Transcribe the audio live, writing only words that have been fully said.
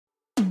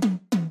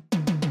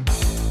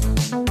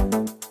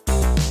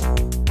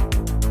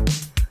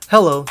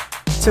Hello,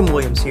 Tim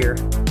Williams here.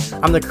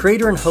 I'm the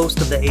creator and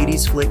host of the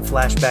 80s Flick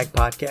Flashback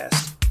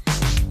Podcast.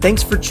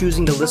 Thanks for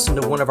choosing to listen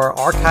to one of our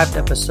archived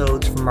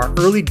episodes from our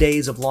early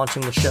days of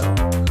launching the show.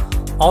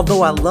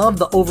 Although I love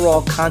the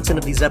overall content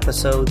of these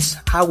episodes,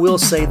 I will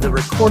say the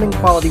recording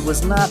quality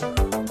was not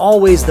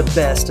always the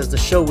best as the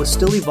show was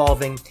still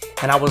evolving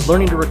and I was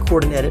learning to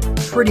record and edit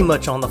pretty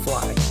much on the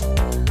fly.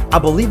 I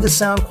believe the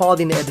sound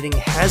quality and editing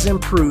has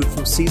improved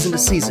from season to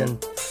season,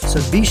 so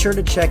be sure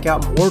to check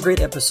out more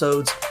great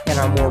episodes in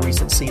our more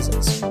recent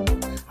seasons.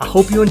 I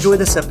hope you enjoy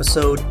this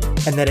episode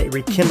and that it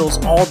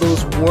rekindles all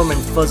those warm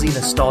and fuzzy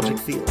nostalgic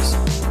feels.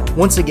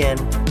 Once again,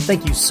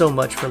 thank you so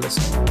much for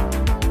listening.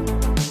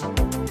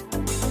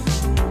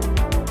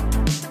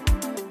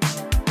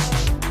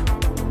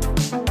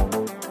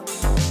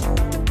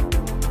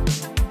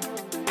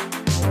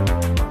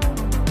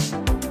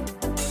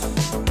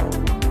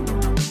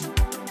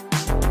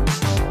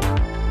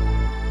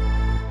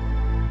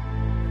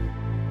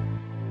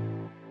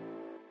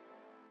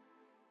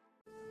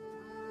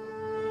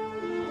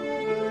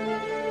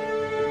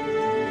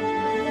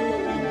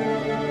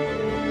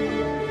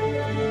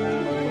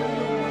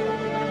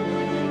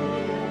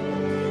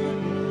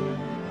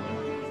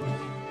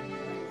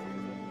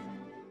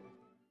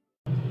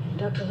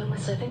 Dr.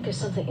 Loomis, I think there's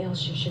something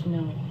else you should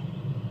know.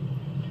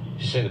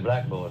 You see the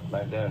blackboard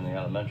back there in the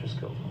elementary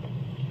school?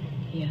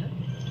 Yeah?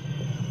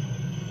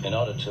 In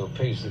order to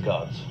appease the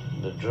gods,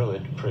 the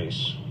druid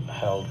priests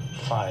held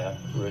fire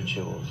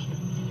rituals.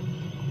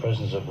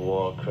 Prisoners of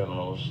war,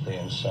 criminals, the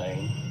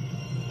insane,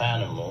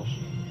 animals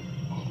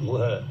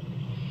were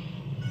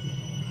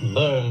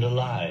burned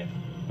alive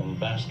in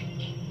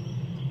baskets.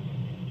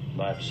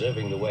 By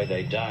observing the way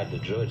they died, the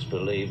druids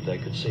believed they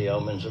could see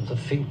omens of the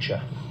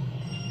future.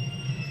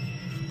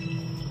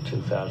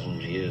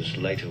 2,000 years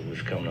later,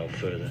 we've come no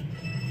further.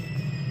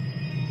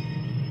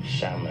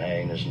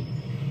 Samhain isn't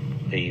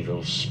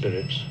evil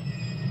spirits.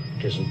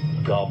 It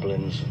isn't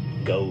goblins,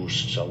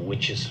 ghosts, or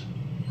witches.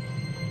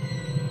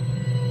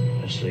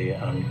 It's the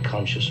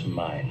unconscious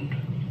mind.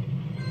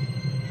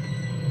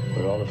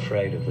 We're all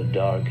afraid of the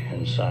dark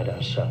inside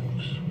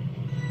ourselves.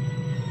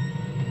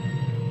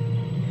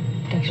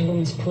 Dr.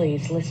 Loomis,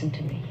 please, listen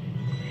to me.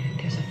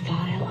 There's a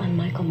file on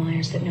Michael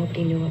Myers that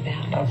nobody knew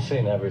about. I've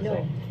seen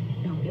everything.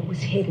 No, it was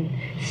hidden,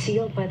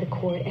 sealed by the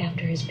court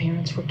after his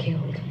parents were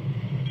killed.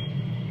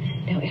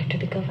 Now, after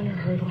the governor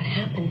heard what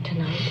happened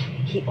tonight,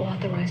 he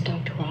authorized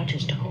Dr.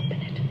 Rogers to open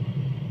it.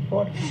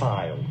 What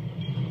file?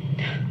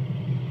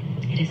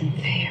 It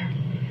isn't fair.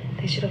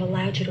 They should have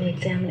allowed you to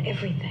examine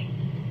everything.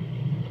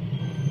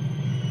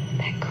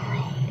 That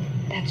girl,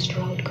 that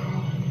Strode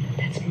girl,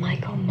 that's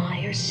Michael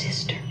Myers'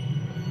 sister.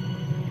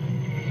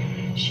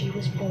 She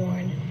was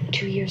born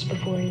 2 years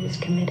before he was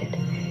committed.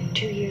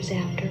 2 years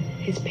after,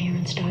 his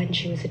parents died and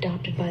she was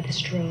adopted by the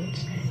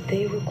Strodes.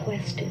 They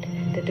requested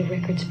that the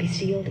records be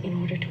sealed in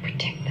order to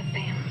protect the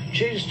family.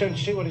 Jesus, don't you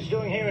see what he's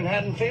doing here in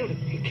Haddonfield?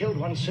 He killed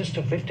one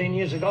sister 15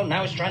 years ago.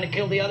 Now he's trying to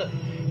kill the other.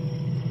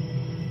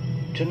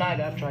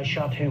 Tonight, after I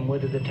shot him, where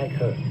did they take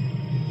her?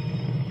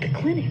 The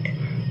clinic.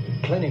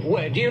 Clinic?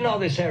 Where? Do you know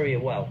this area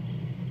well?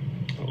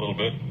 A little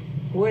bit.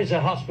 Where's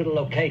the hospital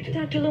located?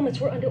 Dr. Loomis,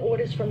 we're under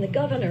orders from the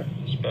governor.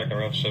 It's back on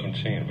Route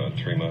 17, about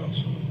 3 miles.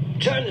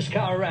 Turn this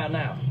car around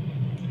now.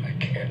 I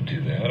can't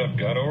do that. I've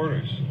got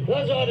orders.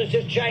 Those orders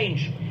just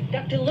changed.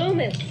 Dr.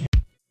 Loomis!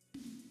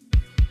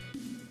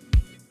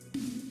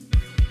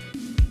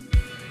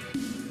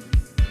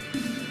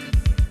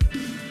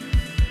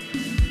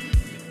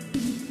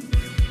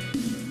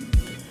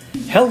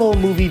 Hello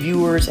movie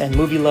viewers and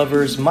movie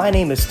lovers, my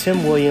name is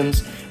Tim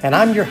Williams and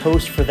I'm your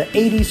host for the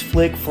 80s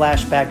Flick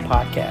Flashback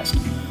Podcast,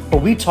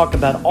 where we talk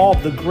about all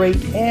the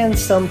great and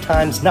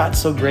sometimes not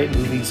so great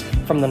movies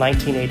from the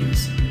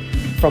 1980s.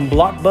 From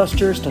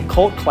blockbusters to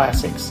cult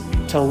classics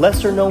to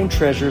lesser known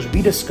treasures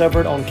we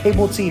discovered on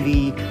cable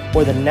TV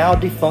or the now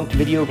defunct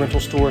video rental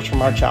stores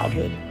from our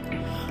childhood.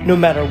 No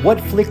matter what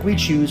flick we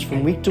choose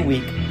from week to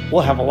week,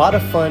 we'll have a lot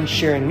of fun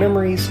sharing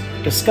memories,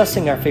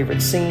 discussing our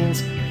favorite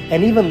scenes,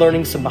 and even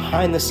learning some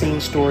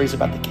behind-the-scenes stories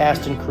about the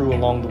cast and crew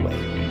along the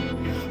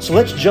way. So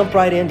let's jump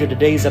right into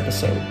today's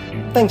episode.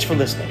 Thanks for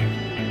listening.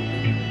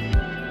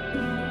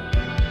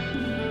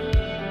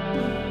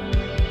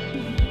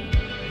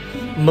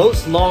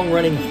 Most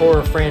long-running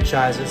horror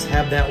franchises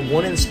have that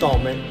one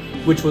installment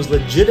which was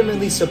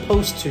legitimately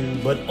supposed to,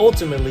 but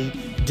ultimately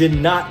did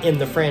not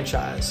end the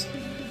franchise.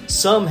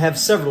 Some have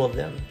several of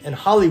them, and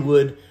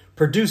Hollywood,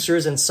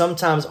 producers, and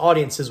sometimes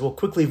audiences will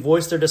quickly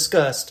voice their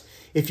disgust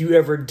if you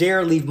ever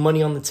dare leave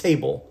money on the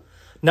table.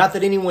 Not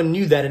that anyone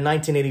knew that in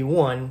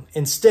 1981.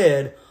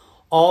 Instead,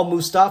 all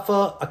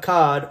Mustafa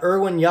Akkad,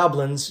 Irwin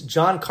Yablans,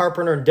 John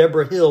Carpenter, and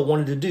Deborah Hill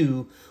wanted to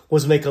do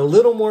was make a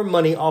little more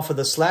money off of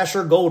the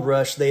slasher gold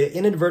rush they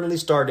inadvertently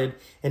started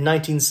in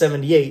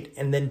 1978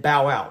 and then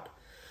bow out.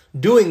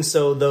 Doing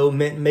so, though,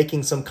 meant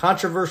making some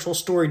controversial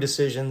story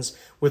decisions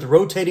with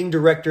rotating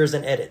directors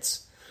and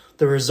edits.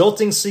 The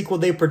resulting sequel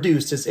they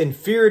produced is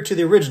inferior to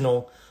the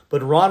original,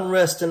 but Ron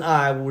Rest and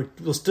I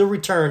will still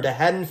return to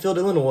Haddonfield,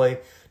 Illinois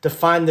to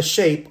find the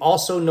shape,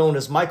 also known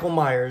as Michael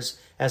Myers,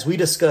 as we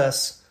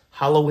discuss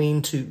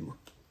Halloween 2.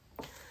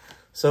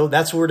 So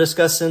that's what we're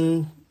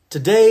discussing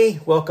today.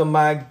 Welcome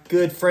my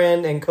good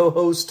friend and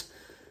co-host,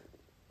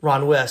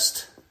 Ron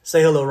West.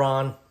 Say hello,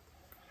 Ron.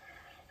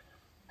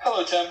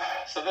 Hello, Tim.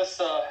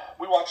 So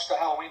we watched the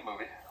Halloween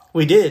movie.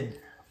 We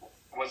did.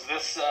 Was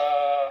this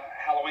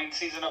Halloween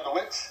Season of the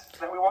Witch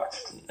that we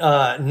watched?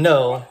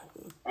 No.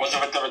 Was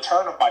it the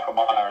Return of Michael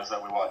Myers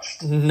that we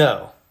watched?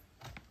 No.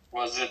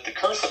 Was it The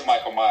Curse of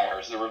Michael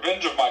Myers, The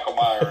Revenge of Michael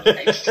Myers,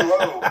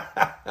 H2O?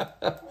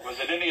 Was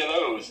it any of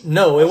those?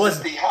 No, it was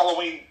wasn't. The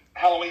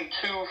Halloween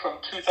 2 from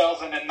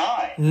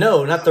 2009.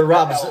 No, not the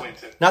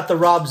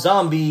Rob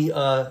Zombie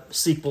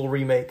sequel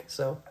remake.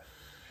 So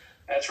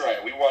that's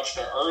right. We watched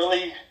the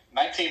early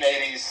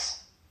 1980s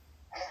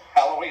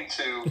Halloween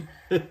 2,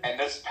 and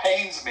this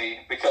pains me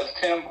because,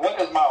 Tim, what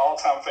is my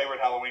all-time favorite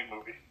Halloween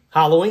movie?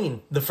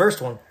 Halloween, the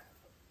first one.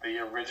 The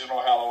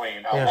original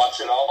Halloween. I Yeah. watch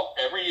it all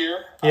every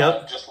year.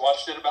 Yep. I just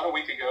watched it about a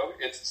week ago.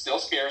 It still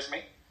scares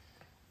me.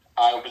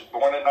 I was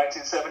born in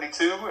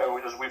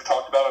 1972, as we've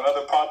talked about on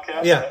other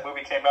podcasts. Yeah. That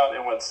movie came out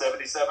in,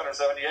 77 or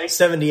 78?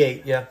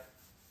 78, yeah.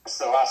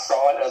 So I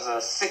saw it as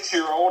a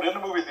 6-year-old in the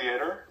movie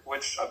theater,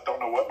 which I don't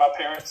know what my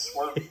parents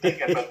were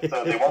thinking, but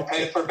they weren't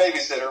paying for a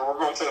babysitter. We're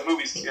going to the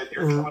movies, kid.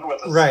 You're coming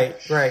with us. Right.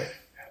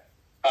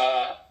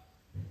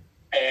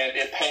 And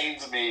it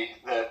pains me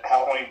that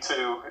Halloween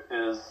 2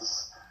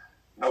 is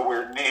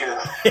nowhere near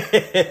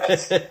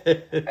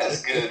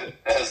as good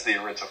as the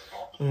original.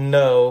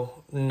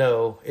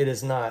 No, it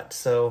is not.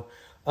 So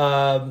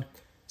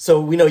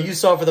we know you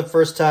saw it for the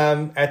first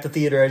time at the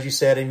theater, as you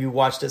said, and you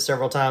watched it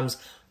several times.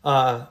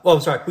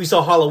 We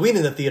saw Halloween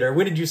in the theater.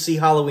 When did you see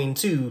Halloween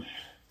 2? Did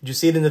you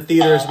see it in the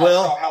theater as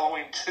well? I saw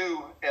Halloween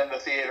 2 in the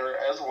theater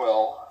as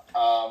well.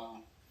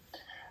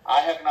 I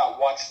have not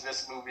watched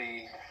this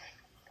movie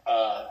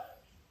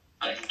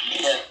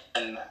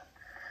again.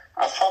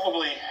 I've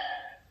probably...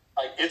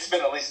 it's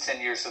been at least 10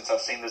 years since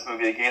I've seen this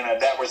movie again,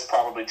 and that was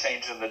probably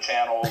changing the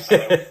channels.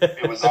 And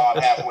it was on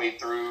halfway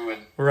through,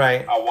 and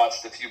right. I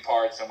watched a few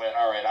parts and went,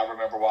 all right, I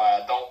remember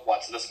why I don't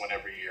watch this one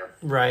every year.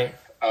 Right.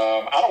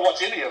 I don't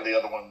watch any of the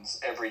other ones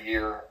every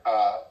year,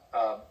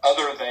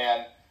 other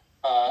than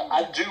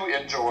I do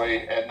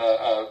enjoy, and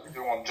I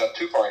don't want to jump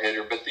too far ahead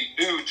here, but the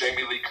new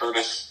Jamie Lee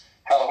Curtis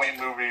Halloween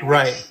movie,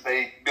 which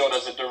they built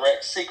as a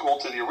direct sequel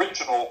to the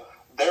original,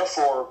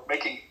 therefore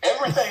making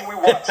everything we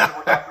watch that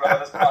we're talking about on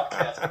this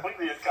podcast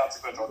completely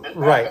inconsequential.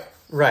 Right.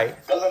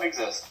 Doesn't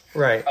exist.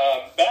 Right.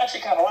 But I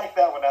actually kind of like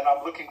that one, and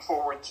I'm looking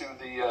forward to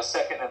the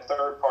second and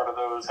third part of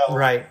those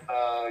Halloween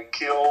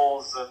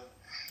Kills, and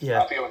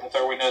I forget what the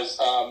third one is.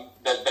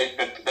 That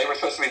they were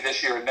supposed to be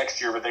this year and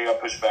next year, but they got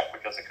pushed back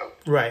because of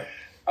COVID. Right.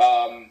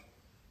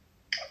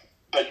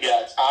 But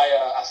yeah,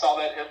 I saw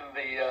that in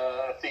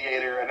the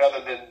theater, and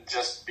other than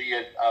just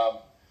being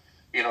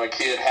a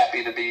kid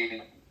happy to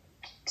be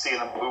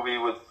seeing a movie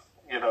with,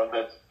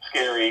 that's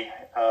scary,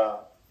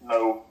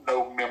 no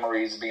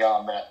memories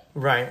beyond that.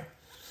 Right.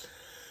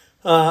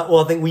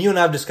 I think you and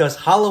I have discussed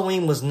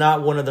Halloween was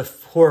not one of the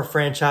horror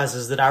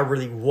franchises that I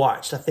really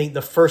watched. I think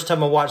the first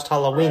time I watched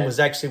Halloween was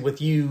actually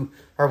with you,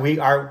 or we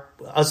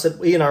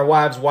and our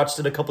wives watched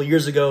it a couple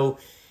years ago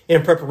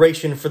in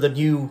preparation for the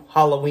new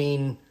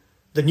Halloween,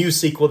 the new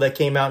sequel that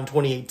came out in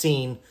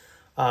 2018.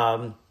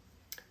 At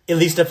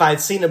least if I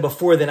had seen it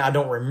before then, I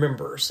don't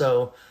remember.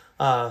 So,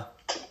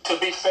 to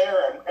be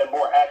fair and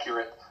more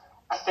accurate,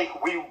 I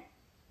think we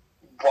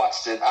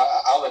watched it.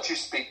 I'll let you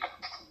speak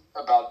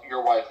about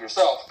your wife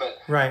yourself, but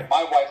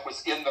my wife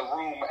was in the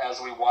room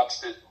as we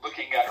watched it,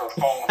 looking at her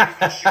phone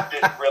because she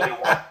didn't really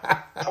want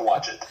to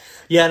watch it.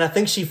 Yeah, and I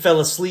think she fell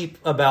asleep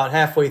about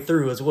halfway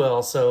through as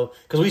well. So,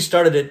 because we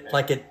started it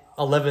at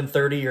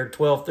 11:30 or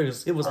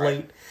 12:30, it was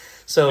late.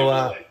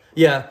 So,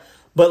 yeah,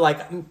 but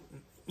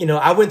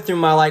I went through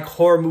my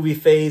horror movie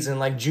phase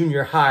in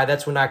junior high.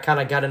 That's when I kind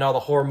of got into all the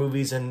horror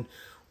movies and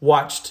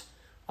watched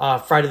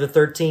Friday the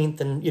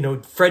 13th,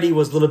 and Freddy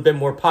was a little bit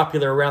more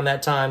popular around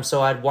that time,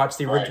 so I'd watched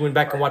the original, went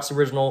back and watched the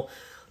original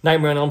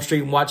Nightmare on Elm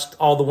Street and watched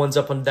all the ones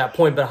up until that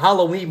point. But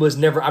Halloween was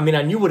never, I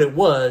knew what it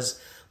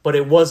was, but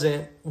it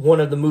wasn't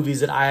one of the movies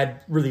that I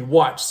had really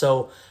watched.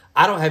 So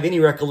I don't have any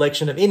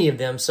recollection of any of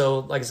them. So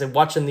like I said,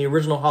 watching the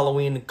original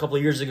Halloween a couple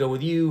of years ago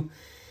with you,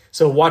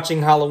 so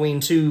watching Halloween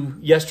 2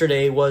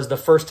 yesterday was the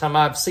first time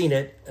I've seen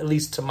it, at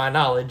least to my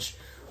knowledge.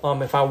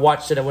 If I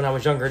watched it when I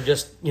was younger,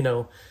 just,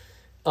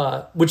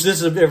 which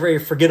this is a very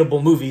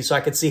forgettable movie, so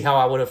I could see how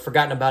I would have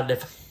forgotten about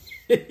it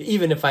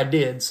even if I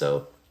did.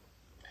 So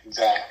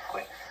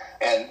exactly.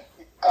 And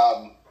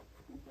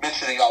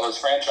mentioning all those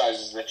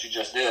franchises that you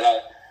just did,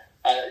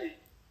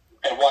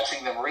 and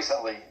watching them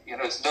recently,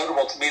 it's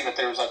notable to me that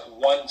there was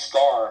one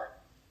star.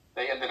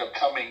 They ended up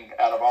coming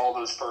out of all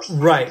those first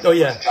movies. Right. Oh,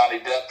 yeah. Johnny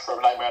Depp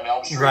from Nightmare on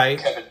Elm Street. Right.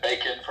 Kevin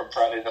Bacon from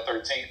Friday the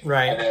 13th.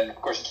 Right. And then, of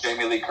course,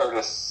 Jamie Lee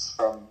Curtis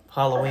from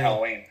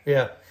Halloween.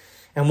 Yeah.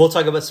 And we'll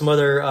talk about some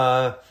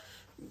other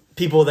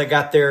people that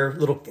got their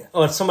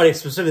somebody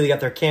specifically got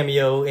their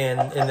cameo in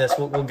this.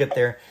 We'll get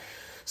there.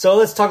 So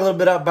let's talk a little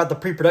bit about the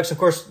pre-production. Of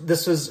course,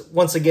 this was,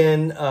 once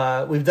again,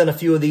 we've done a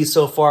few of these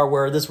so far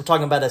where we're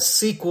talking about a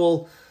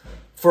sequel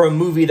for a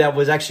movie that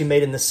was actually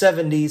made in the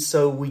 70s.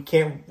 So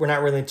we're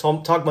not really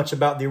talk much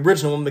about the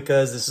original one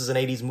because this is an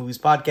 80s movies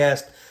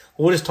podcast.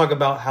 We'll just talk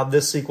about how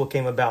this sequel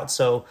came about.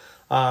 So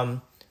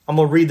I'm going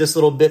to read this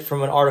little bit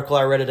from an article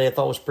I read today I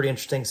thought was pretty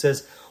interesting. It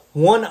says,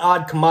 one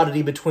odd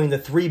commodity between the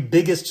three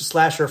biggest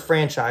slasher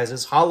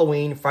franchises,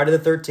 Halloween, Friday the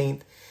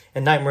 13th,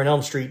 and Nightmare on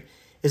Elm Street,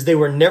 is they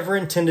were never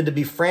intended to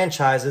be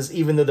franchises,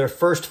 even though their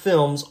first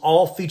films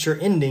all feature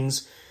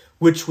endings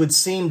which would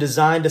seem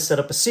designed to set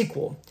up a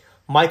sequel.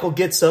 Michael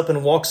gets up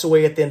and walks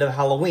away at the end of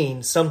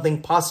Halloween.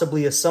 Something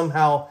possibly a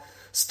somehow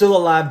still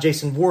alive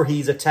Jason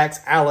Voorhees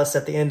attacks Alice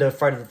at the end of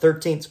Friday the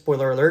 13th.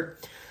 Spoiler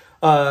alert.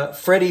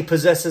 Freddy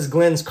possesses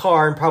Glenn's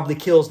car and probably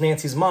kills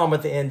Nancy's mom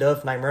at the end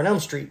of Nightmare on Elm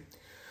Street.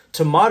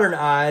 To modern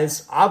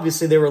eyes,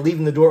 obviously they were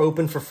leaving the door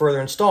open for further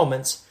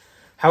installments.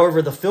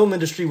 However, the film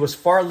industry was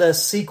far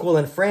less sequel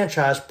and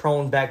franchise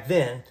prone back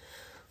then.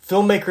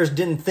 Filmmakers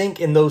didn't think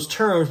in those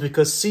terms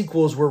because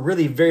sequels were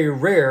really very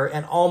rare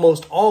and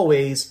almost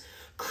always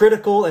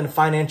critical and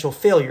financial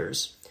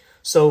failures.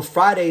 So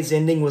Friday's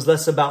ending was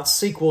less about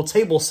sequel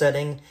table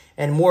setting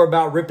and more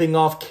about ripping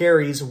off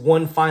Carrie's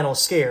one final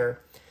scare.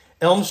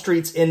 Elm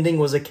Street's ending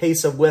was a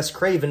case of Wes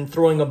Craven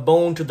throwing a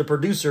bone to the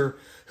producer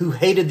who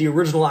hated the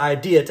original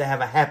idea to have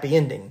a happy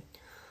ending.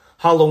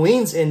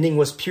 Halloween's ending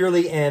was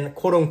purely an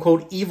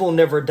quote-unquote evil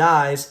never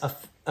dies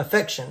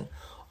affection,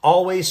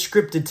 always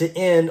scripted to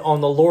end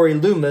on the Laurie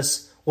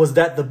Loomis was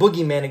that the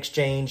boogeyman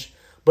exchange,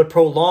 but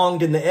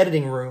prolonged in the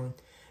editing room.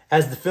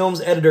 As the film's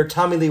editor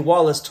Tommy Lee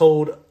Wallace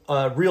told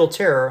Real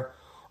Terror,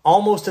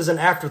 almost as an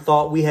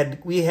afterthought, we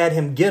had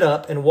him get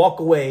up and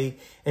walk away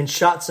and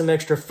shot some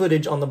extra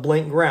footage on the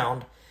blank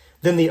ground.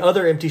 Then the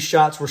other empty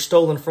shots were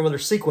stolen from other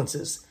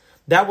sequences.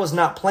 That was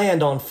not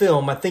planned on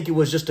film. I think it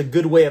was just a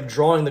good way of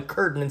drawing the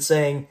curtain and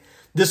saying,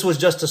 this was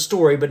just a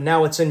story, but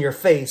now it's in your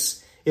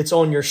face. It's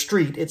on your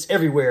street. It's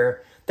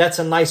everywhere. That's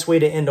a nice way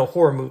to end a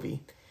horror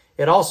movie.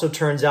 It also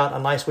turns out a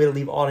nice way to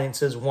leave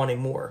audiences wanting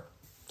more.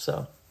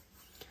 So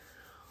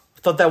I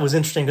thought that was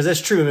interesting because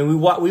that's true. I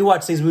mean, we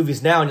watch these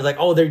movies now and you're like,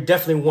 oh, they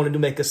definitely wanted to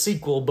make a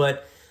sequel,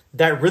 but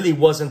that really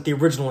wasn't the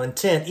original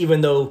intent,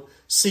 even though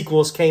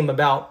sequels came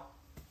about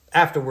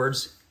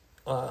afterwards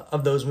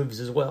of those movies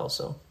as well.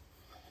 So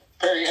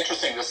very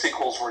interesting. The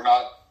sequels were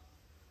not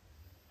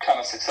kind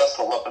of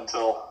successful up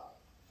until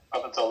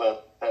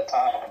that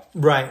time.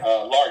 Right.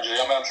 Largely.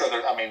 I mean, I'm sure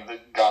The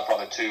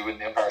Godfather 2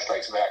 and The Empire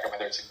Strikes Back, I mean,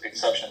 there's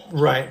exceptions.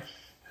 Right.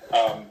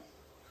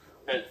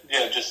 But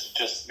yeah,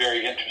 just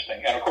very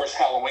interesting. And of course,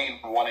 Halloween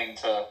wanting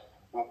to,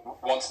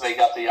 once they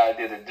got the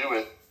idea to do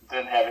it,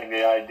 then having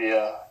the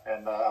idea,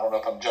 and I don't know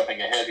if I'm jumping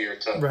ahead here,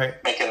 to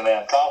make it an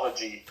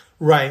anthology.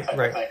 Right.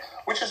 Thing,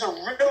 which is a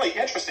really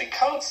interesting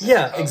concept.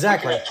 Yeah,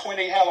 exactly. You could have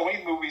 20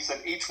 Halloween movies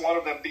and each one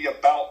of them be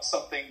about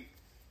something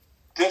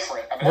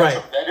different. I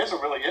mean, that is a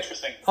really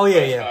interesting. Oh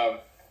yeah.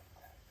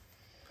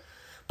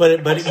 But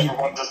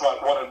everyone just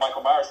wanted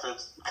Michael Myers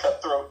to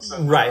cut throats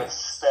and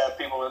stab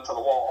people into the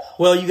wall.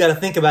 Well, you got to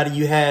think about it.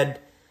 You had,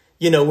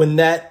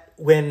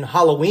 when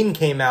Halloween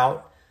came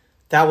out,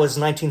 that was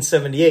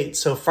 1978.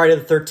 So Friday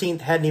the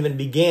 13th hadn't even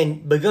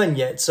begun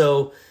yet.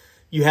 So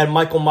you had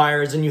Michael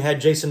Myers and you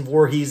had Jason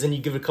Voorhees, and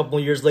you give it a couple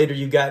of years later,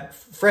 you got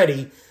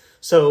Freddy.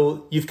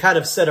 So you've kind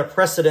of set a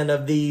precedent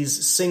of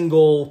these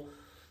single,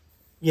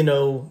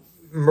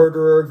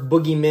 murderer,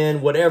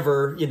 boogeymen,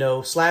 whatever,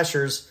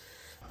 slashers.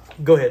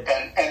 Go ahead.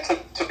 And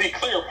to be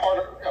clear,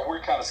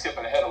 we're kind of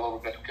skipping ahead a little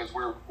bit because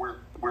we're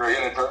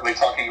inadvertently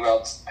talking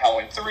about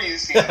Halloween 3,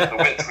 Season of the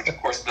Witch, which of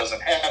course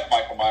doesn't have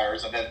Michael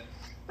Myers, and then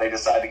they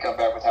decide to come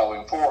back with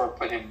Halloween 4 and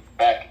put him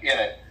back in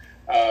it.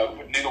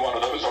 Neither one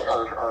of those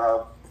are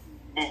our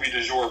movie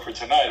du jour for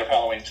tonight of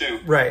Halloween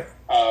 2. Right.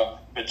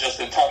 But just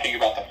in talking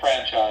about the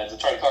franchise, and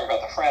trying to talk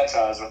about the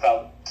franchise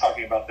without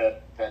talking about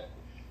that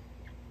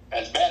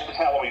as bad as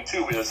Halloween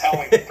 2 is,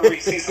 Halloween 3,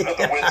 Season of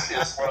the Witch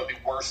is one of the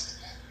worst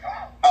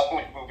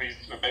Halloween movies,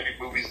 or maybe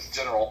movies in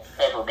general,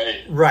 ever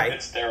made. Right.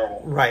 It's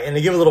terrible. Right. And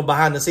to give a little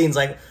behind the scenes,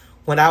 like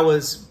when I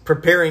was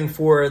preparing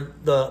for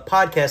the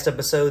podcast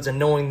episodes and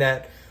knowing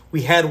that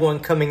we had one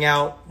coming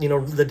out,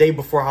 the day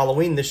before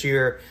Halloween this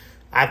year,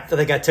 I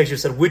think I texted you and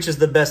said, which is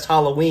the best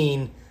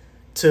Halloween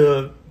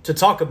to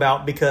talk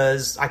about,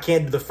 because I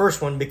can't do the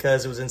first one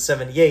because it was in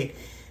 78.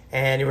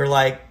 And you were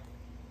like,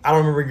 I don't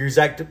remember your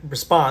exact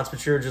response,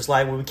 but you were just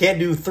like, well, we can't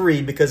do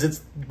 3 because it's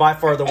by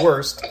far the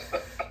worst.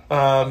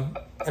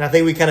 And I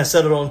think we kind of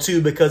settled on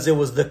 2 because it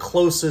was the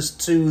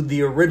closest to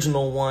the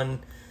original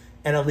one,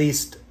 and at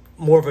least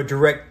more of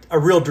a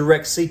real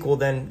direct sequel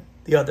than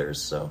the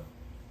others. So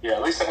yeah,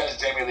 at least it has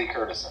Jamie Lee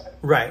Curtis in it.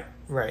 Right.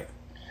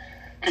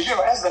 Because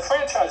as the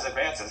franchise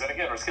advances, and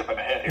again we're skipping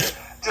ahead here,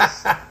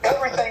 just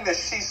everything that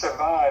she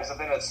survives, and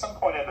then at some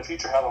point in the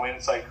future Halloween,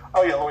 it's like,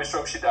 oh yeah, Laurie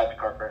Strode, she died in a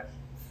car crash.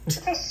 And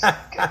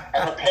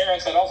her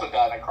parents had also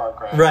died in a car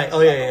crash. Right.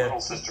 Oh yeah. Her little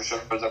sister shows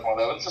up one of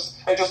those.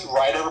 They just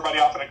write everybody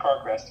off in a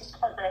car crash. Just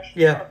car crash.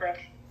 Yeah. Car crash.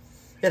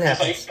 It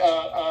happens. It's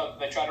like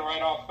they try to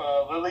write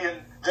off Lily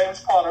and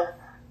James Potter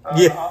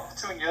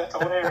Petunia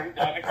told Harry he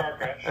died in a car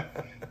crash.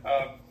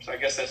 So I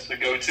guess that's the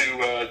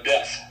go-to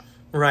death.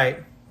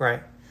 Right.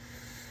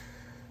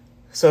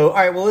 So, all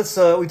right, well, let's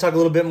we talk a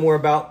little bit more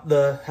about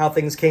how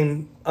things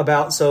came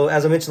about. So,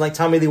 as I mentioned, like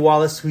Tommy Lee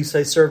Wallace, who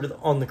served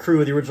on the crew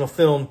of the original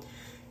film,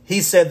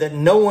 he said that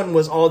no one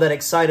was all that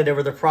excited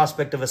over the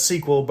prospect of a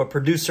sequel, but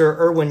producer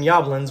Irwin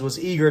Yablans was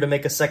eager to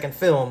make a second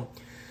film.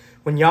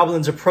 When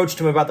Yablans approached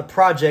him about the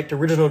project,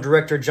 original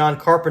director John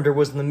Carpenter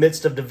was in the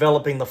midst of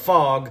developing The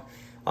Fog,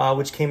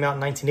 which came out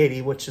in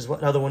 1980, which is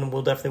another one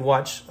we'll definitely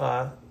watch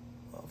for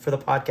the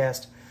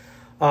podcast.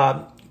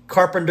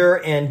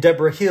 Carpenter and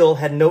Deborah Hill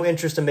had no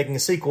interest in making a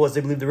sequel, as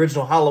they believed the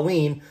original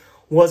Halloween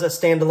was a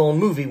standalone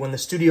movie. When the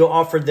studio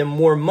offered them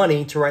more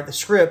money to write the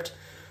script,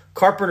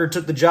 Carpenter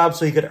took the job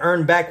so he could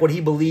earn back what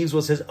he believes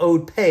was his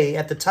owed pay.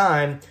 At the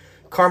time,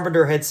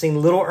 Carpenter had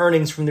seen little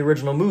earnings from the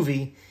original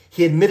movie.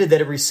 He admitted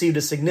that it received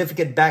a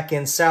significant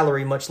back-end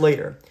salary much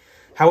later.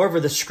 However,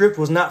 the script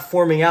was not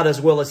forming out as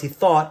well as he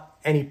thought,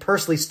 and he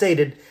personally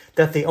stated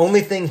that the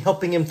only thing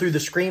helping him through the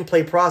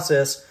screenplay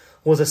process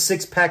was a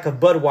 6-pack of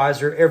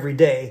Budweiser every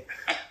day,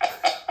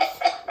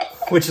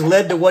 which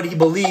led to what he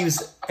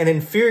believes an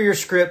inferior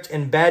script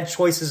and bad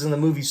choices in the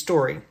movie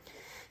story.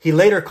 He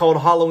later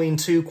called Halloween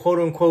 2,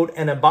 quote-unquote,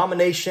 an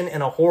abomination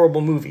and a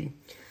horrible movie.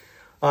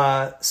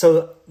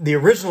 So the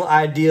original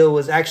idea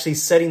was actually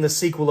setting the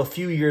sequel a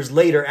few years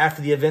later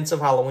after the events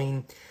of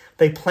Halloween.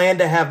 They planned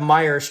to have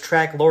Myers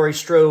track Laurie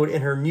Strode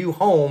in her new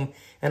home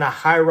in a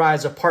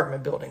high-rise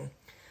apartment building.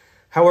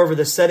 However,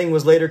 the setting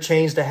was later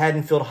changed to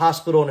Haddonfield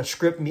Hospital in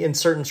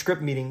certain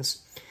script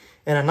meetings.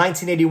 In a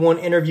 1981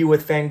 interview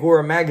with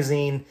Fangoria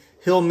magazine,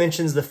 Hill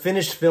mentions the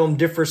finished film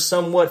differs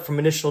somewhat from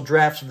initial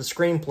drafts of the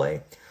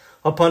screenplay.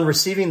 Upon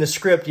receiving the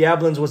script,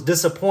 Yablans was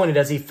disappointed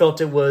as he felt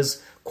it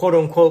was,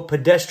 quote-unquote,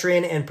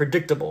 pedestrian and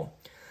predictable.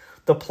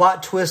 The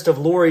plot twist of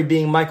Laurie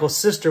being Michael's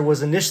sister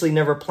was initially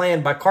never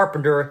planned by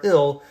Carpenter or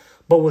Hill,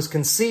 but was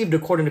conceived,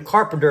 according to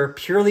Carpenter,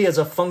 purely as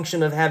a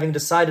function of having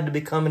decided to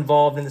become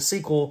involved in the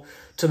sequel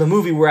to the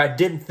movie where I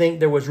didn't think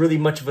there was really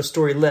much of a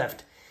story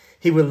left.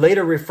 He would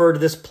later refer to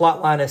this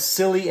plotline as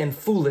silly and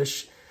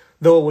foolish,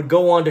 though it would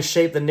go on to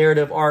shape the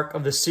narrative arc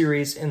of the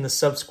series in the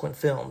subsequent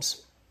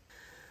films.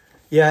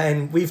 Yeah,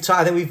 and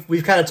I think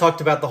we've kind of talked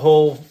about the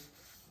whole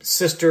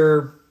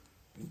sister,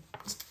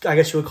 I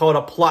guess you would call it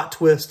a plot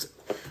twist,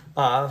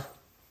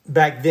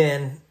 back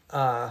then,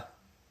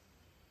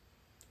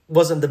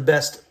 wasn't the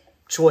best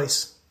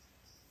choice.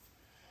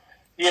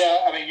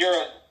 Yeah, I mean,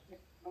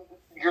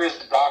 you're his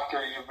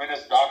doctor. You've been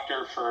his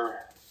doctor for,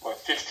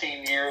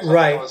 15 years?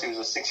 Right. He was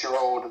a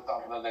 6-year-old,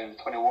 then he was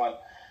 21.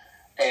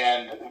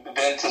 And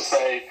then to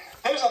say,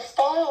 there's a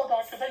file,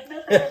 doctor, they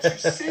never let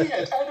you see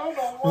it. I don't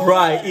know why.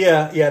 Right,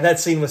 yeah, that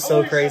scene was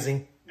so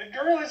crazy. The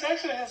girl is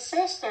actually his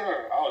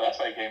sister. Oh, that's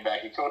why he came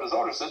back. He killed his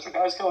older sister,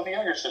 now he's killing the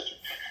younger sister.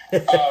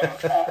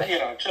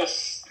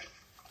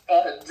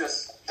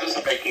 Just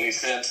doesn't make any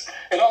sense.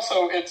 And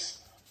also, it's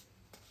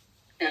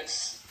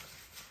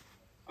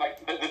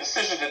like the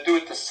decision to do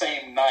it the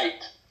same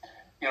night.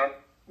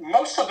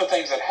 Most of the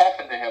things that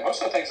happen to him,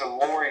 most of the things that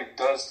Laurie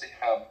does to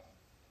him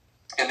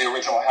in the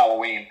original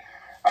Halloween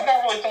are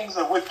not really things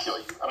that would kill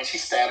you. I mean, she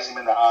stabs him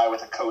in the eye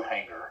with a coat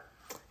hanger.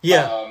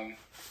 Yeah.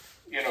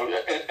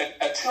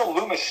 Until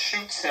Loomis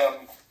shoots him,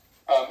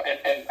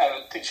 and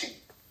I think she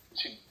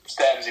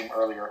stabs him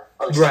earlier,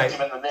 or stabs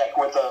him in the neck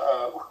with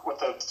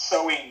a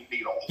sewing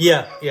needle.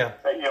 Yeah.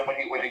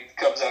 When he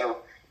comes at her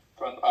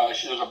from,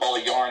 there's a ball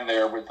of yarn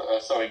there with a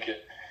sewing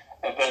kit,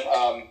 and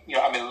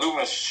then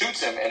Loomis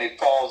shoots him and he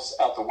falls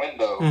out the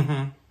window.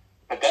 Mm-hmm.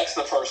 But that's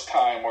the first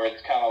time where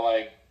it's kind of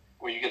like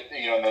where you get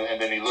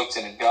and then he looks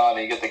and it's gone,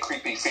 and you get the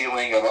creepy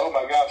feeling of, oh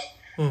my gosh.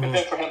 Mm-hmm. And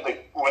then for him,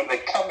 when they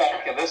come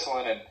back in this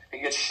one and he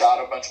gets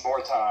shot a bunch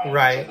more times,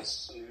 right?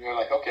 You're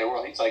like, okay,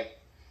 well, he's like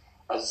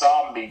a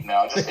zombie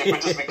now.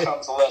 It just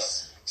becomes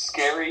less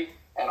scary,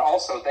 and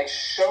also they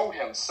show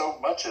him so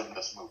much in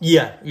this movie.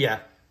 Yeah.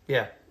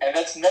 And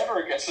that's never.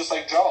 It's just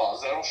like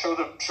Jaws. They don't show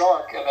the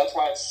shark, and that's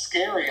why it's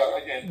scary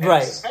and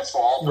suspenseful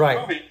all through the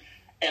movie.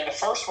 And the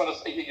first one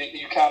is you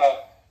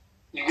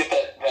get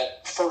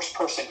that first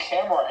person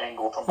camera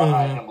angle from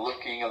behind him,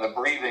 looking and the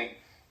breathing.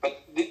 But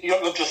you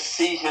don't just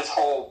see his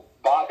whole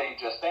body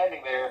just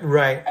standing there.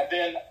 Right. And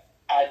then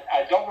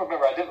I don't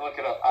remember. I didn't look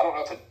it up. I don't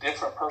know if a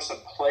different person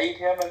played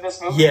him in this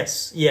movie.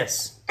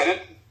 Yes. But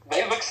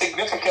they look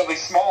significantly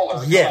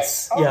smaller.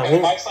 Yes. Like,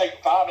 okay, Mike's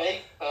like 5'8".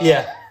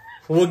 Yeah.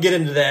 We'll get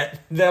into that.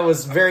 That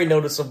was very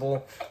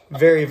noticeable.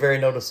 Very, very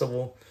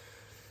noticeable.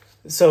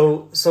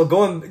 So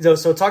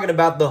talking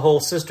about the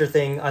whole sister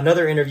thing,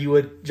 another interview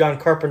with John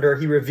Carpenter,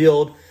 he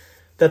revealed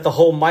that the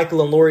whole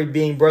Michael and Laurie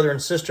being brother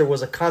and sister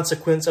was a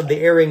consequence of the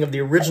airing of the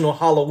original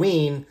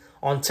Halloween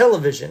on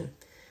television.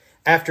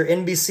 After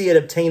NBC had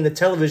obtained the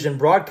television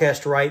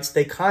broadcast rights,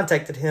 they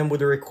contacted him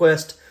with a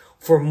request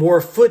for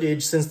more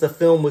footage since the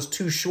film was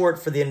too short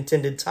for the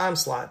intended time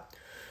slot.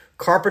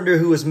 Carpenter,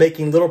 who was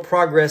making little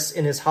progress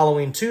in his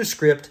Halloween 2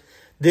 script,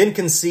 then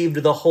conceived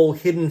of the whole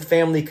hidden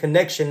family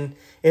connection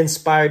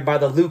inspired by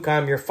the Luke,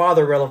 I'm your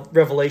father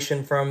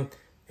revelation from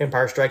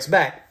Empire Strikes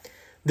Back.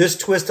 This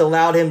twist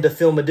allowed him to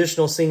film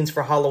additional scenes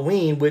for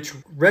Halloween, which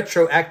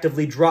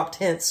retroactively dropped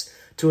hints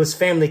to his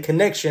family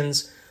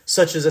connections,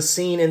 such as a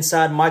scene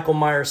inside Michael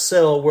Myers'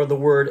 cell where the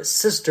word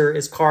sister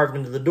is carved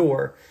into the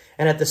door,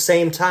 and at the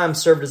same time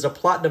served as a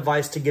plot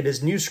device to get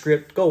his new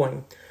script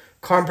going.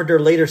 Carpenter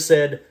later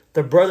said,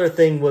 "The brother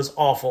thing was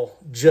awful,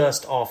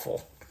 just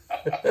awful."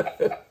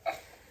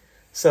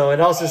 So it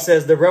also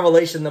says the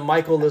revelation that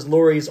Michael is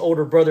Laurie's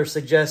older brother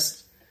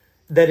suggests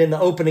that in the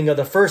opening of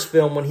the first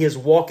film, when he is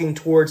walking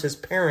towards his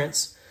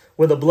parents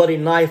with a bloody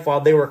knife while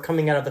they were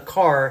coming out of the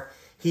car,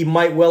 he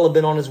might well have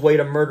been on his way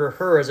to murder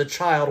her as a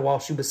child while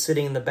she was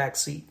sitting in the back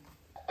seat.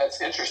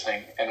 That's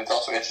interesting, and it's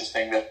also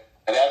interesting that,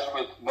 and as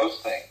with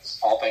most things,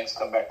 all things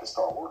come back to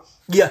Star Wars.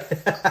 Yeah.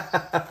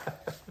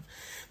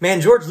 Man,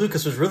 George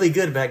Lucas was really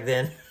good back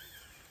then.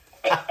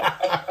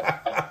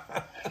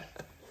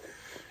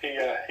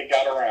 He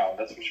got around,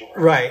 that's for sure.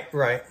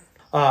 Right.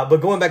 But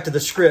going back to the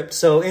script,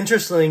 so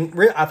interesting,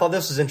 I thought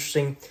this was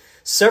interesting.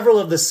 Several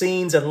of the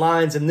scenes and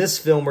lines in this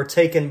film were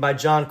taken by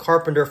John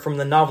Carpenter from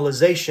the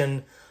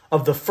novelization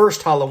of the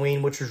first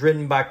Halloween, which was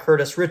written by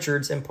Curtis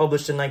Richards and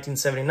published in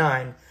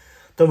 1979.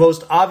 The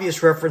most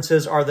obvious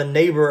references are the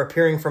neighbor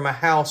appearing from a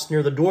house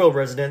near the Doyle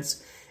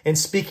residence and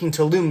speaking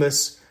to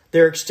Loomis.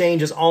 Their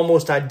exchange is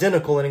almost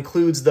identical and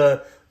includes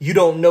the "you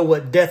don't know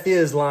what death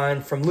is"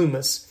 line from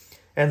Loomis,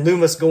 and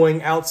Loomis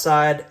going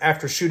outside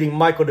after shooting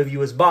Michael to view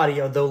his body,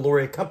 although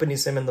Laurie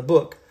accompanies him in the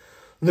book.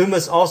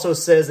 Loomis also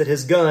says that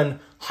his gun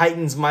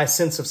heightens my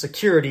sense of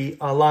security,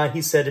 a line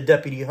he said to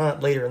Deputy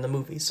Hunt later in the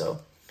movie.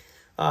 So,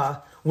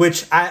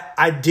 which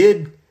I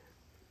did,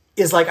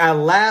 is like, I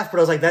laughed, but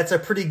I was like, that's a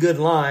pretty good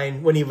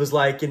line when he was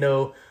like,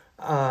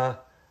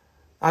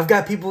 I've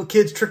got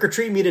kids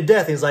trick-or-treat me to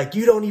death. He's like,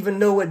 you don't even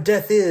know what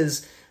death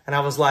is. And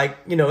I was like,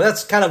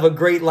 that's kind of a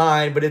great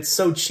line, but it's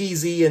so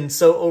cheesy and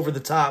so over the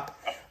top.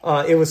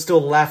 It was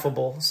still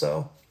laughable.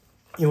 So,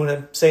 you want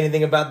to say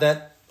anything about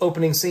that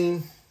opening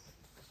scene?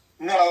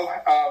 No.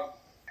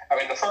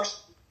 The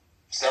first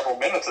several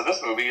minutes of this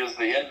movie is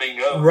the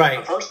ending of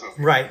the first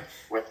movie. Right.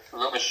 With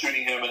Loomis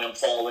shooting him and him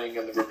falling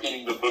and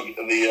repeating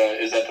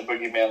is that the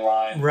boogeyman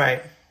line.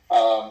 Right.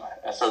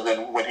 And so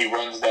then when he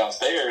runs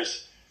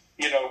downstairs,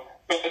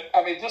 but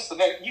just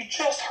you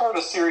just heard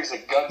a series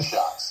of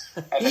gunshots.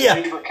 And the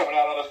neighbor coming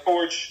out on his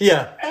porch.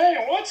 Yeah.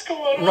 Hey, what's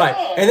going on? Right.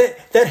 And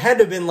that had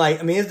to have been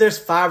if there's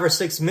 5 or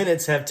 6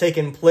 minutes have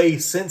taken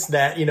place since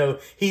that,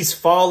 he's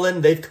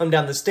fallen, they've come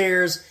down the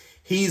stairs,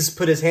 he's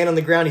put his hand on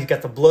the ground, he's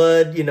got the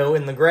blood,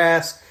 in the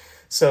grass.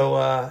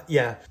 So,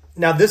 yeah.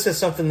 Now, this is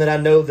something that I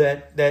know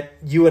that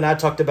you and I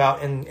talked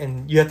about,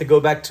 and you have to go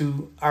back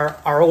to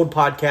our old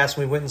podcast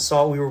when we went and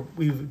saw,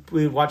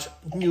 we watched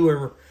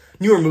newer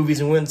movies,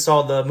 and we went and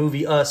saw the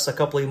movie Us a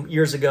couple of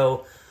years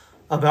ago,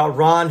 about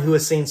Ron, who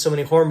has seen so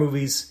many horror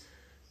movies,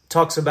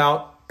 talks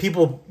about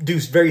people do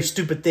very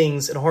stupid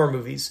things in horror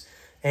movies.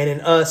 And in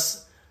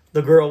Us,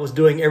 the girl was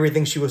doing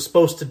everything she was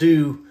supposed to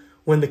do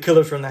when the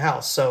killers were in the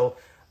house. So,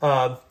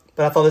 but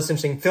I thought this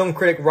interesting. Film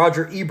critic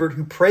Roger Ebert,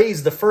 who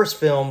praised the first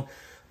film,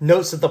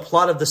 notes that the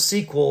plot of the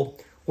sequel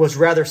was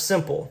rather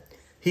simple.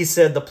 He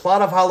said, the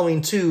plot of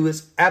Halloween 2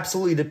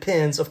 absolutely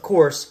depends, of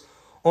course,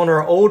 on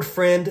our old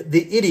friend,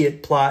 the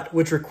idiot plot,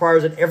 which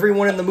requires that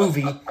everyone in the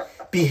movie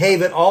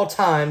behave at all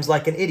times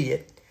like an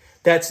idiot.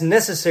 That's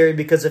necessary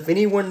because if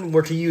anyone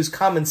were to use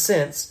common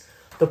sense,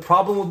 the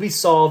problem would be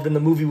solved and the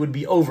movie would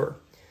be over.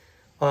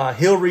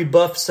 Hill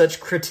rebuffed such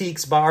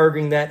critiques by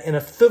arguing that in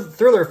a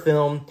thriller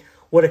film,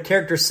 what a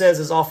character says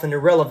is often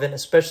irrelevant,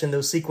 especially in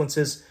those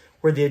sequences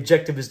where the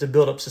objective is to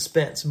build up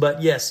suspense.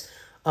 But yes,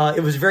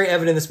 it was very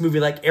evident in this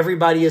movie,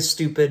 everybody is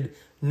stupid.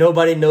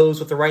 Nobody knows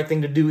what the right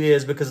thing to do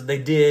is, because if they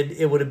did,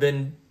 it would have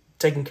been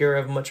taken care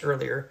of much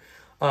earlier.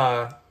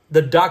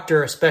 The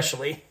doctor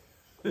especially.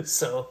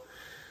 So,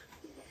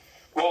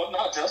 well,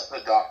 not just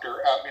the doctor.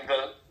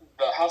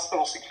 The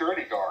hospital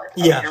security guard.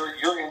 Yeah,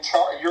 you're in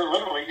charge. You're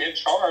literally in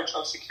charge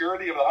of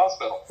security of the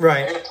hospital.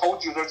 Right. They have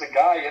told you there's a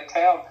guy in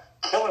town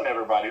killing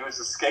everybody who has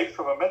escaped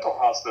from a mental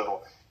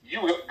hospital. You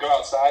go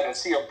outside and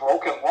see a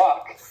broken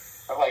lock.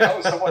 I'm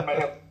like, someone may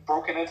have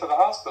broken into the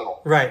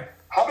hospital. Right.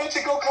 How about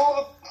you go call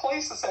the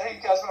police and say, hey,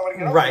 you guys know how to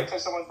get over here until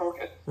someone broke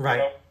it?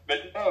 Right.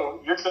 But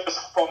no, you're just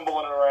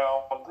fumbling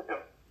around in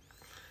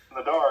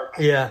the dark.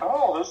 Yeah.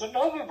 Oh, there's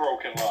another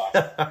broken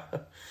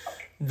lock.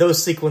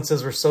 Those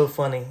sequences were so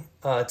funny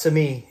to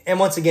me. And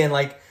once again,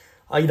 I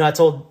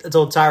told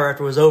Tyra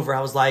after it was over,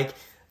 I was like,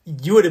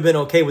 you would have been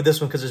okay with this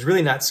one because it's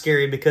really not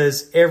scary,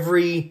 because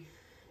every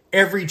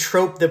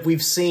trope that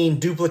we've seen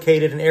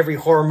duplicated in every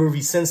horror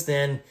movie since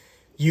then,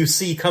 you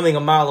see coming a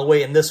mile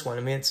away in this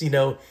one. It's, he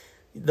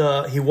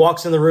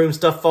walks in the room,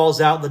 stuff falls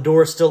out, the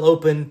door is still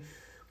open.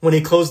 When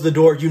he closes the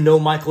door,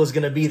 Michael is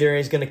going to be there and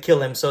he's going to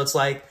kill him. So it's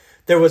like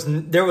there was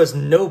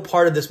no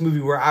part of this movie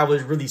where I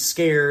was really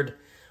scared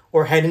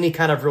or had any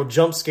kind of real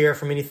jump scare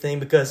from anything,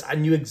 because I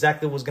knew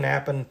exactly what was going to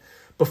happen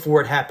before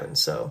it happened.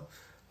 So,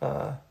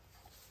 or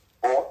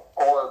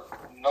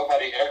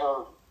nobody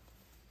ever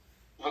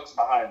looks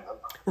behind them.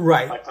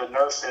 Right. Like the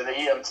nurse and the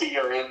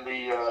EMT are in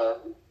the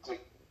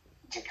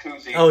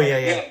jacuzzi. Oh,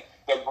 yeah.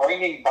 they're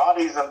bringing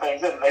bodies and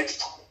things in. They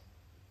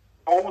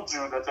told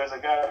you that there's a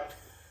guy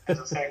who's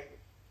a safe,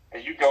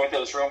 and you go into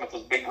this room with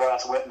this big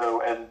glass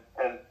window and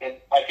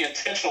like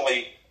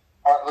intentionally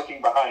aren't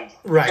looking behind you.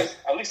 Right. Because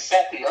at least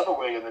sat the other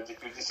way in the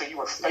jacuzzi, so you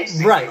were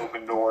facing Right. the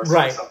open doors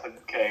Right. or something.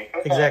 Okay.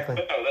 Exactly.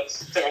 But no,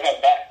 they would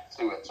have back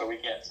to it, so we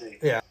can't see.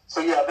 Yeah.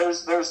 So yeah,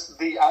 there's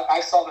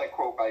I saw that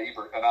quote by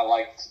Ebert, and I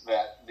liked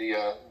that the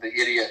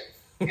idiot.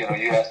 You know,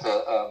 you have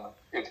to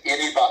if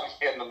anybody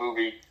in the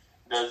movie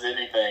does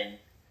anything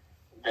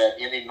that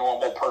any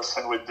normal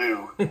person would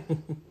do,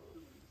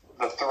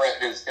 the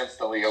threat is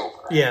instantly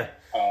over. Yeah.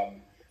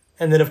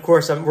 And then of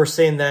course we're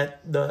seeing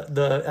that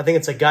the I think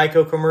it's a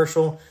Geico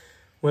commercial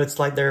where it's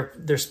like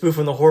they're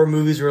spoofing the horror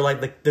movies where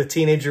like the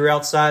teenager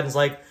outside and is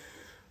like,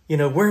 you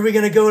know, where are we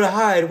gonna go to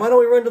hide? Why don't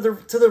we run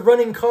to the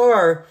running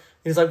car?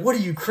 And he's like, what are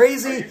you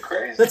crazy? Are you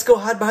crazy? Let's go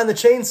hide behind the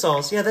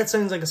chainsaws. Yeah, that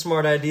sounds like a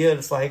smart idea.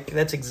 It's like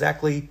that's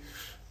exactly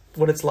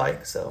what it's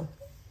like. So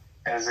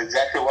and it's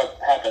exactly what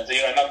happens.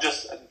 You know, and I'm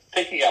just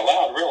thinking out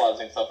loud,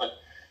 realizing something.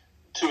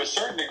 To a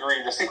certain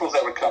degree, the sequels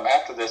that would come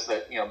after this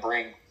that, you know,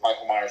 bring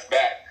Michael Myers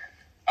back,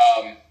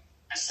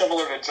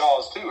 similar to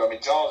Jaws 2. I mean,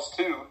 Jaws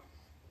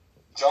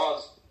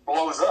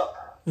blows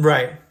up.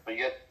 right, But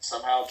yet,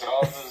 somehow,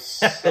 Jaws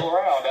is still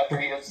around after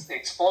he has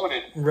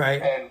exploded.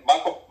 Right. And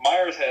Michael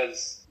Myers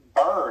has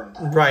burned.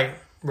 right.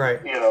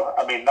 You know,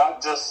 I mean,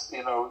 not just,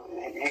 you know,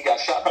 he got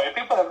shot. I mean,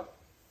 people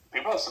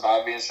have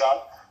survived being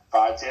shot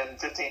 5, 10,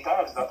 15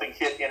 times. Nothing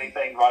hit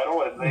anything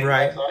vital. And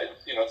Right.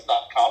 You know, it's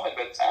not common,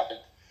 but it's happened.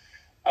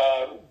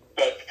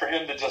 But for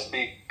him to just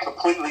be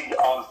completely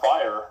on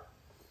fire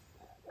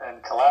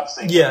and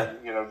collapsing, Yeah.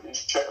 and, you know,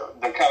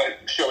 they're kind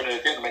of showing it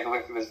at the end to make it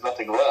look like there's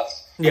nothing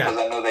left. Yeah.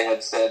 Because I know they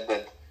had said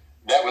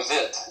that was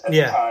it at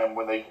Yeah. the time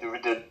when they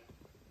did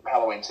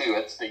Halloween 2.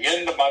 It's the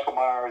end of Michael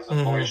Myers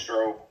and Laurie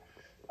Strode.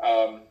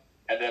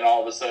 And then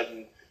all of a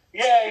sudden,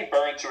 yeah, he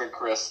burned to a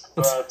crisp,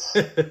 but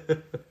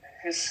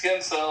his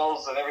skin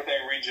cells and everything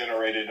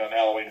regenerated on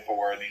Halloween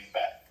 4, and he's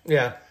back.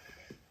 Yeah.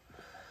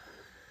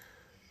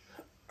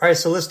 All right,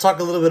 so let's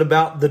talk a little bit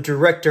about the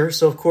director.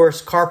 So, of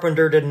course,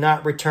 Carpenter did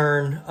not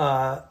return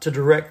to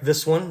direct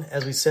this one.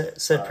 As we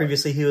said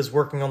previously, he was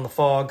working on The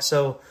Fog.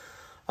 So,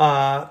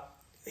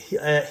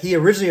 he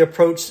originally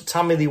approached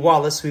Tommy Lee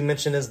Wallace, who we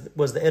mentioned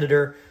was the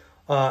editor,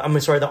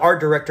 the art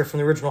director from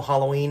the original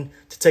Halloween,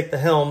 to take the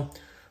helm.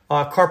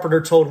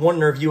 Carpenter told one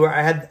interviewer,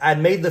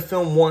 I'd made the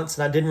film once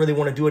and I didn't really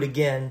want to do it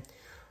again.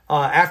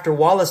 After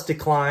Wallace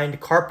declined,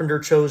 Carpenter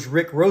chose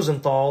Rick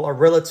Rosenthal, a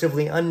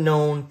relatively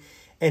unknown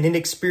and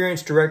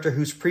inexperienced director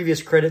whose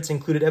previous credits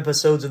included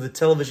episodes of the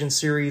television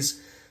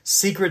series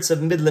Secrets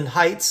of Midland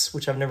Heights,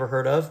 which I've never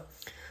heard of.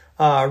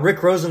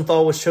 Rick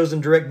Rosenthal was chosen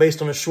to direct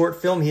based on a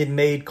short film he had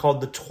made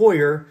called The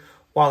Toyer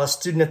while a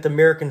student at the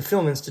American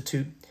Film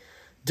Institute.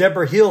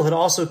 Deborah Hill had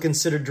also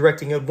considered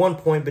directing at one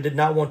point, but did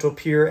not want to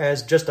appear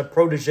as just a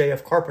protege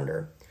of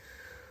Carpenter.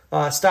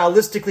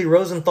 Stylistically,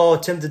 Rosenthal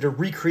attempted to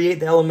recreate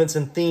the elements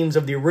and themes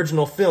of the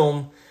original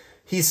film.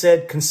 He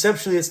said,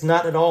 conceptually, it's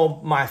not at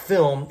all my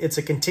film. It's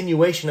a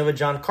continuation of a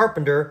John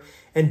Carpenter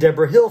and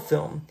Deborah Hill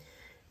film.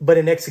 But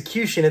in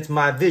execution, it's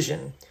my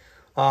vision.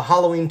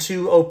 Halloween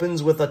 2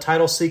 opens with a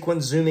title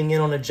sequence zooming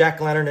in on a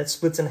jack-o'-lantern that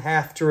splits in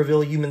half to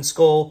reveal a human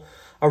skull.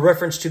 A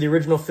reference to the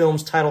original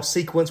film's title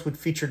sequence would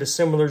feature a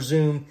similar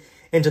zoom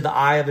into the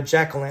eye of a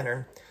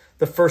jack-o'-lantern.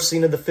 The first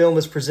scene of the film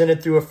is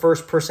presented through a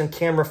first-person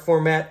camera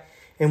format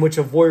in which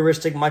a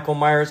voyeuristic Michael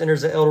Myers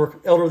enters an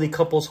elderly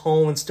couple's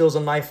home and steals a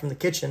knife from the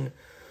kitchen.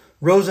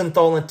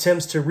 Rosenthal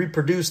attempts to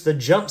reproduce the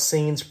jump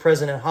scenes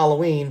present in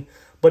Halloween,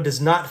 but does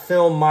not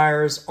film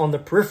Myers on the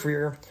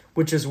periphery,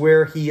 which is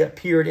where he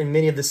appeared in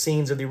many of the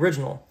scenes of the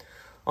original.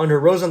 Under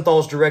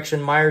Rosenthal's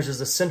direction, Myers is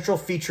the central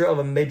feature of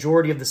a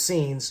majority of the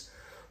scenes.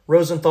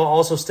 Rosenthal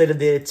also stated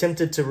they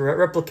attempted to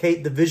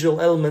replicate the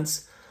visual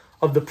elements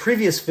of the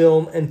previous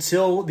film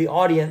until the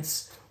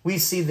audience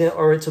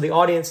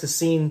has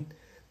seen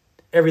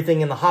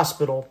everything in the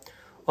hospital.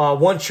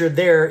 Once you're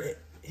there,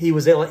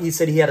 he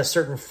said he had a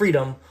certain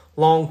freedom,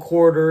 long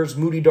corridors,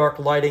 moody dark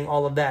lighting,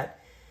 all of that.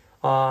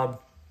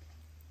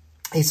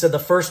 He said the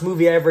first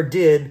movie I ever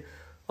did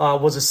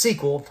was a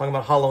sequel, talking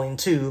about Halloween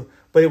 2,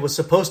 but it was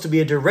supposed to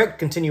be a direct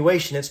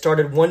continuation. It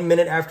started 1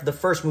 minute after the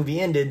first movie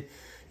ended.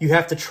 You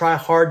have to try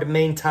hard to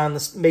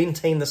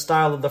maintain the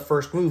style of the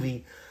first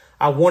movie.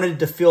 I wanted it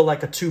to feel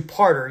like a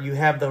two-parter. You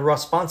have the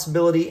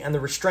responsibility and the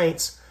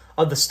restraints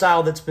of the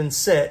style that's been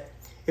set.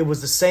 It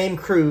was the same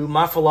crew.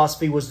 My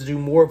philosophy was to do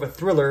more of a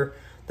thriller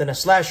than a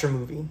slasher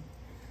movie,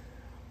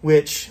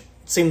 which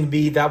seemed to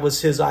be that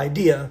was his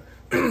idea.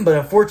 But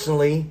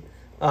unfortunately,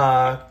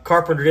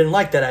 Carpenter didn't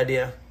like that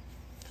idea.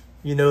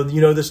 You know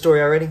the story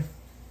already?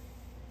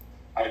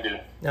 I do.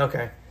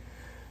 Okay.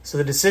 So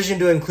the decision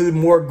to include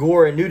more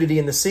gore and nudity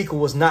in the sequel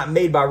was not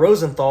made by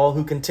Rosenthal,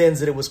 who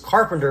contends that it was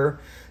Carpenter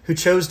who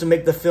chose to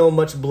make the film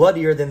much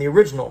bloodier than the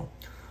original.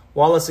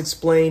 Wallace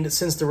explained,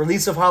 since the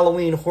release of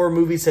Halloween, horror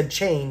movies had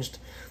changed.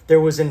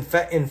 There was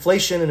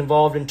inflation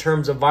involved in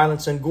terms of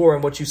violence and gore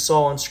and what you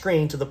saw on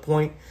screen, to the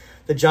point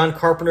that John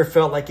Carpenter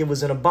felt like it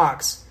was in a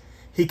box.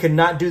 he could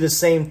not do the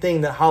same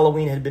thing that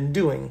Halloween had been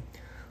doing.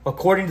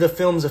 According to the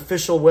film's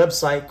official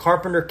website,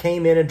 Carpenter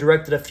came in and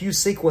directed a few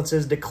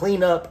sequences to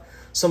clean up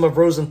some of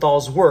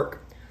Rosenthal's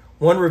work.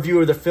 One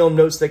reviewer of the film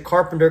notes that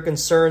Carpenter,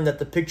 concerned that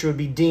the picture would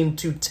be deemed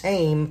too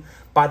tame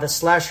by the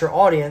slasher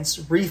audience,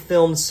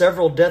 refilmed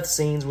several death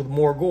scenes with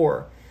more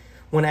gore.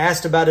 When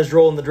asked about his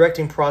role in the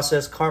directing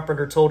process,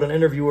 Carpenter told an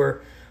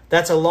interviewer,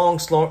 "That's a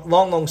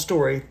long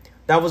story.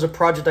 That was a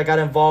project I got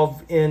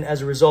involved in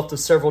as a result of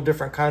several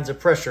different kinds of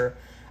pressure.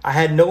 I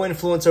had no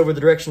influence over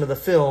the direction of the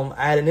film.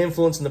 I had an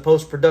influence in the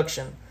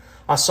post-production.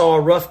 I saw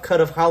a rough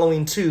cut of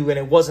Halloween 2, and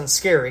it wasn't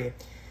scary.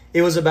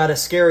 It was about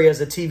as scary as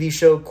the TV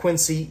show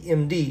Quincy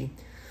MD.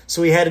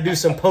 So we had to do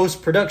some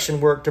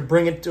post-production work to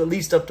bring it to at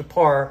least up to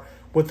par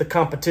with the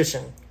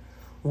competition."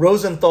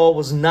 Rosenthal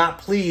was not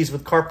pleased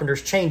with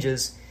Carpenter's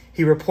changes.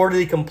 He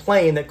reportedly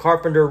complained that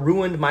Carpenter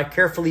ruined my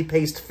carefully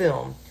paced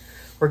film.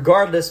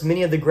 Regardless,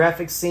 many of the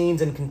graphic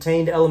scenes and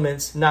contained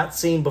elements not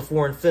seen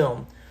before in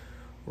film.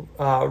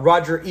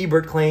 Roger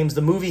Ebert claims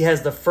the movie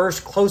has the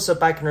first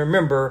close-up I can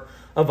remember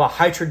of a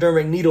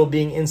hypodermic needle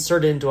being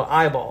inserted into an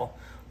eyeball.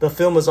 The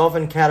film is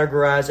often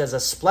categorized as a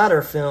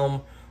splatter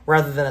film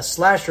rather than a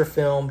slasher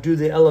film due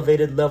to the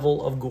elevated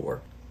level of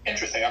gore.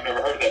 Interesting. I've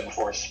never heard of that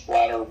before.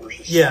 Splatter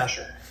versus Yeah.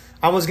 slasher.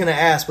 I was going to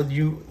ask,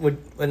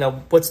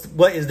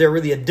 what is there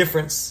really a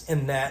difference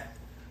in that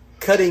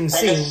cutting I guess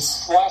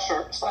scenes?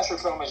 slasher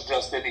film is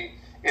just any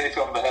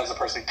film that has a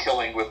person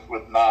killing with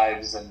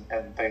knives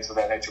and things of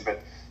that nature. But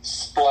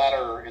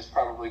splatter is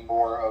probably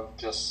more of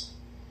just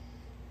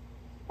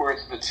where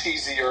it's the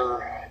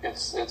cheesier.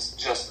 It's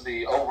just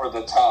the over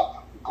the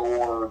top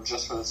gore,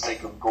 just for the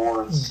sake of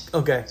gore's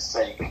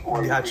sake.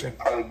 Or Gotcha.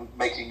 probably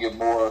making it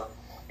more.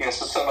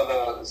 So some of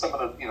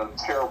the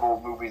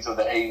terrible movies of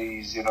the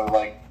 '80s.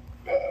 Like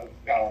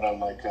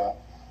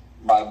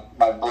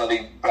My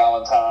Bloody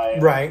Valentine.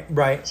 Right.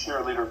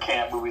 Cheerleader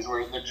camp movies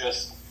where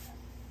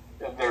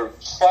they're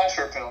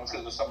slasher films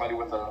because there's somebody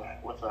with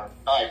a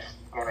knife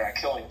going around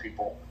killing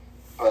people.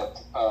 But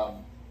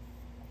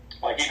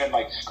even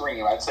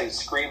Scream, I'd say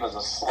Scream is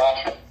a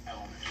slasher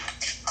film.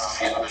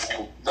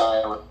 People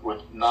dying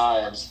with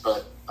knives,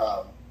 but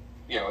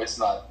it's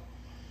not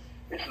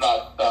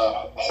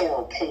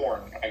horror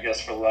porn, I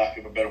guess, for lack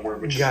of a better word,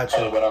 which is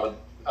probably what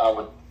I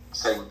would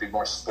say would be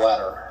more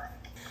splatter.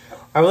 All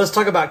right, well, let's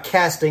talk about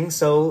casting.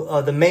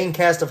 So the main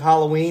cast of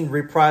Halloween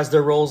reprised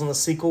their roles in the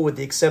sequel with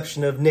the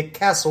exception of Nick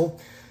Castle,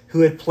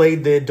 who had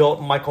played the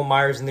adult Michael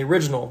Myers in the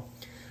original.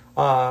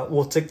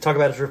 We'll talk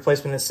about his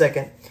replacement in a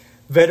second.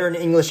 Veteran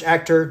English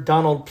actor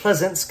Donald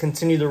Pleasance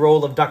continued the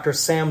role of Dr.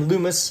 Sam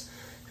Loomis,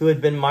 who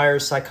had been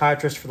Myers'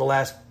 psychiatrist for the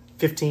last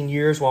 15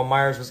 years while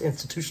Myers was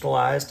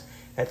institutionalized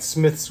at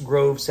Smith's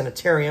Grove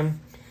Sanitarium.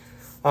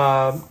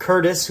 Jamie Lee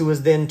Curtis, who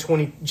was then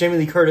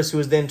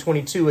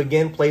 22,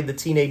 again played the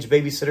teenage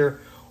babysitter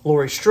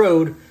Laurie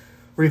Strode,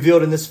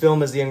 revealed in this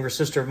film as the younger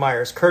sister of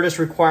Myers. Curtis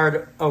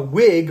required a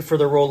wig for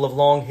the role of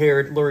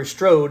long-haired Laurie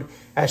Strode,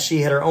 as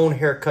she had her own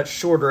hair cut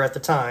shorter at the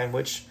time,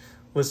 which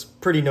was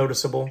pretty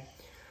noticeable.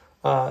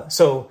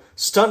 So,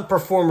 stunt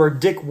performer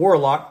Dick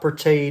Warlock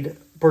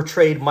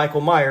portrayed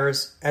Michael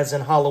Myers, as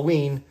in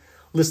Halloween,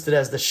 listed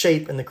as the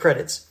Shape in the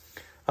credits.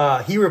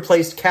 He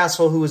replaced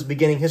Castle, who was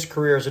beginning his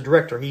career as a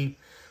director. He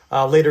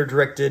later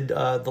directed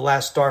The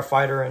Last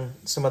Starfighter and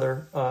some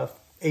other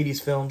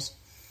 80s films.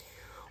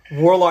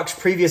 Warlock's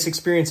previous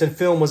experience in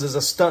film was as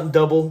a stunt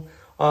double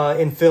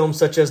in films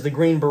such as The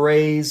Green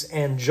Berets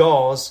and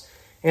Jaws,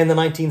 and the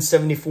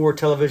 1974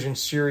 television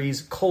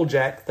series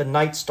Kojak, The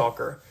Night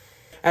Stalker.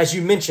 As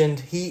you mentioned,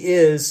 he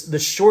is the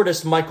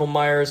shortest Michael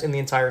Myers in the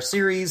entire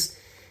series.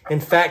 In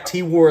fact,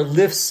 he wore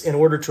lifts in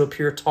order to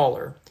appear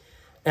taller.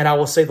 And I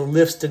will say the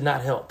lifts did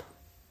not help.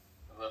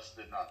 The lifts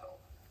did not help.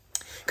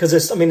 Because,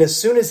 as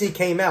soon as he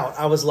came out,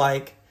 I was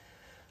like,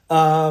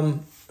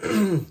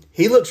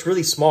 he looks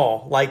really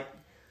small. Like,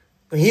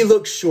 he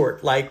looks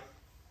short. Like,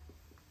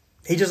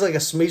 he's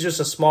just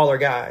a smaller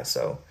guy.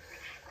 So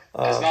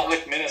does not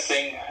look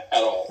menacing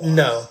at all.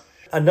 No.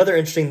 Another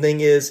interesting thing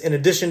is, in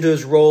addition to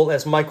his role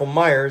as Michael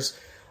Myers,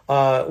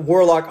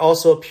 Warlock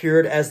also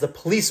appeared as the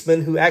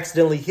policeman who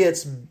accidentally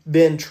hits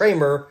Ben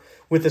Tramer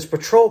with his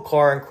patrol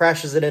car and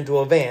crashes it into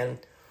a van.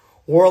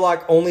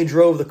 Warlock only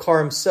drove the car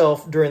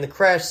himself during the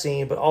crash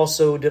scene, but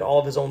also did all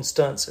of his own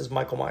stunts as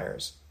Michael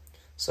Myers.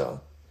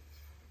 So,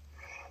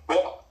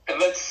 well,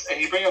 and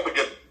you bring up a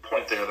good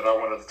point there that I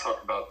wanted to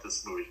talk about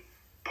this movie.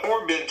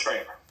 Poor Ben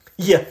Tramer.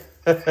 Yeah.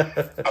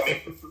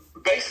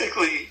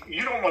 Basically,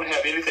 you don't want to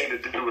have anything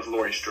to do with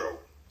Laurie Strode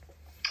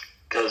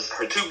because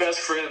her two best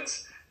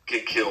friends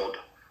get killed.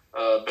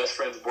 Best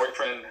friend's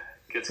boyfriend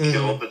gets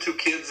killed. The two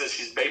kids that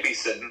she's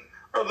babysitting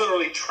are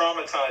literally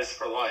traumatized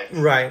for life.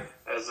 Right.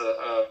 As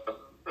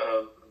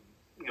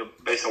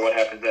based on what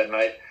happened that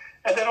night.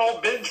 And then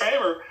old Ben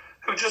Tramer,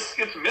 who just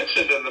gets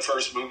mentioned in the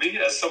first movie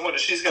as someone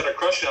that she's got a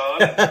crush on.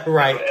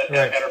 Right. And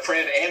her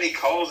friend Annie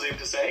calls him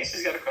to say, hey,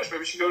 she's got a crush,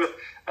 maybe she go to...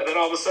 And then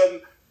all of a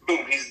sudden,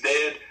 boom, he's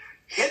dead.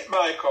 hit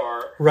my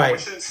car, Right.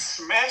 which then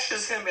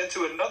smashes him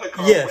into another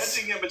car, Yes.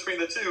 wedging him between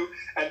the two,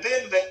 and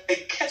then they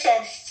catch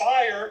on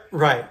fire,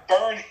 Right.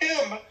 burn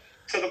him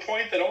to the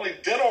point that only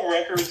dental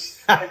records.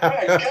 Like,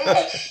 my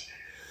gosh.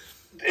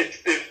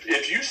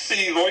 If you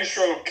see Laurie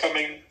Strode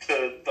coming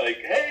to, like,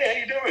 hey, how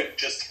you doing?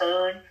 Just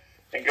turn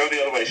and go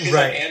the other way. She's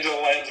Right. like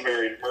Angela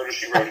Lansbury, Murder,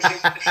 She Wrote.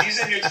 If she's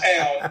in your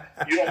town,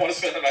 you don't want to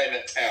spend the night in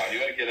that town. You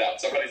want to get out.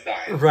 Somebody's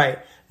dying. Right.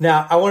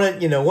 Now, I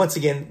want to, once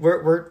again,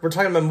 we're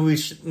talking about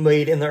movies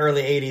made in the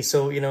early 80s,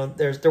 so,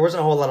 there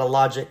wasn't a whole lot of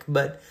logic,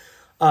 but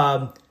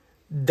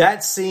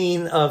that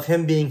scene of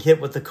him being hit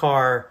with the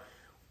car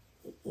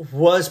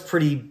was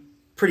pretty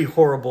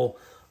horrible.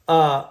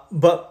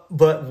 But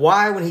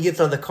why, when he gets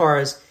out of the car,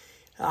 is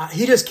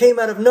he just came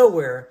out of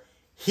nowhere.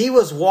 He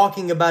was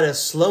walking about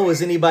as slow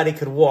as anybody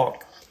could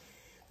walk.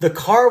 The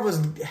car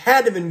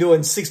had to have been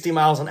doing 60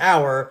 miles an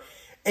hour,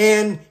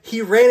 and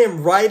he ran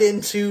him right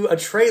into a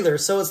trailer.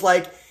 So it's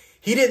like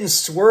he didn't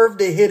swerve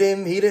to hit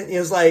him. It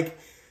was like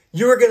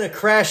you were going to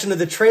crash into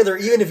the trailer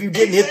even if you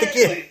didn't hit the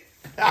kid.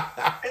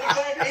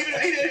 Exactly. He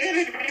didn't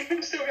hit him.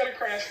 He still got to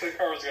crash. The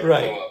car was going to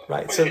blow up.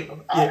 Right. So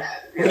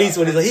when he's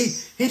like,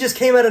 he just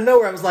came out of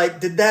nowhere. I was like,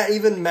 did that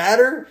even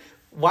matter?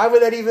 Why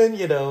would that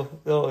even? Oh,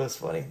 it was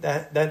funny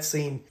that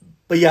scene.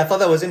 But yeah, I thought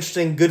that was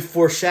interesting. Good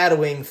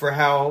foreshadowing for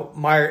how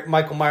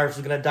Michael Myers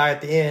was going to die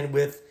at the end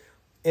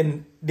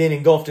and being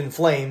engulfed in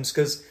flames.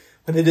 Because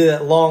when they did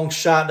that long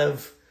shot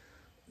of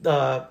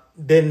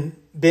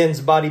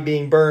Ben's body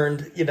being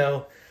burned,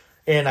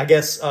 and I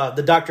guess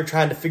the doctor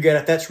trying to figure out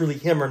if that's really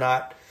him or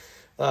not.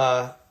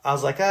 I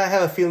was like, I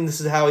have a feeling this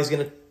is how he's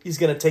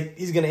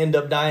gonna end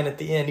up dying at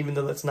the end, even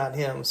though that's not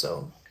him.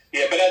 So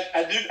yeah, but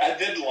I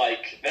did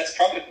like, that's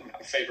probably my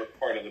favorite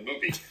part of the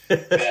movie.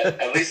 That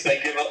at least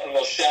they give a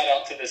little shout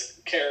out to this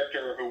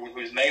character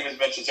whose name is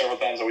mentioned several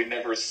times that we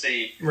never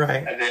see,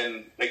 right? And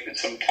then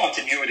some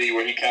continuity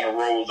where he kind of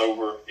rolls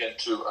over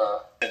into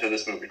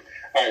this movie.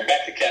 All right,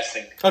 back to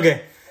casting.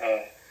 Okay.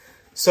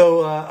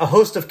 So a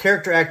host of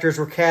character actors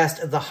were cast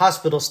as the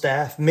hospital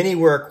staff. Many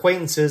were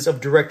acquaintances of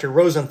director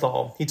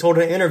Rosenthal. He told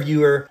an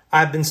interviewer,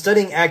 "I've been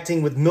studying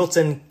acting with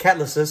Milton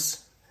Katlisis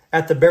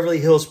at the Beverly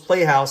Hills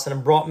Playhouse and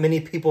have brought many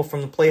people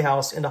from the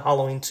Playhouse into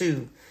Halloween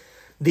 2.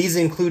 These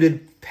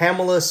included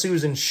Pamela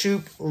Susan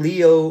Shoop,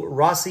 Leo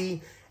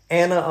Rossi,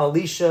 Anna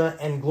Alicia,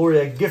 and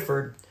Gloria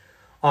Gifford.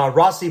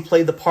 Rossi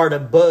played the part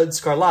of Bud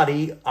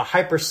Scarlatti, a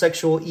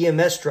hypersexual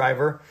EMS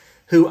driver,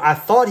 who I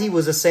thought he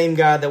was the same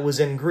guy that was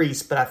in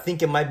Grease, but I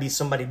think it might be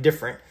somebody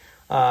different.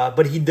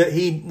 But he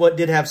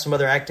did have some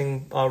other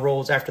acting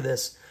roles after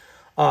this.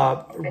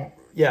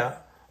 Yeah,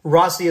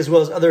 Rossi, as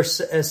well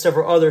as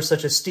several others,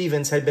 such as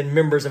Stevens, had been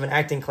members of an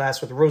acting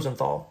class with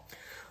Rosenthal.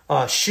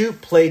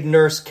 Shoop played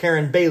nurse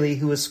Karen Bailey,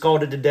 who was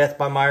scalded to death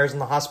by Myers in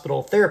the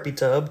hospital therapy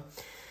tub.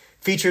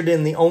 Featured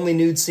in the only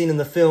nude scene in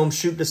the film,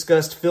 Shoop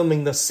discussed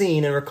filming the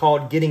scene and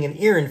recalled getting an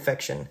ear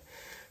infection.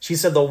 She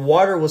said the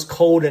water was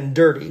cold and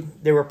dirty.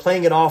 They were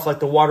playing it off like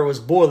the water was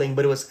boiling,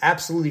 but it was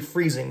absolutely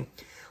freezing.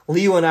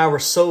 Leo and I were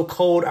so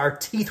cold our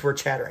teeth were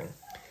chattering,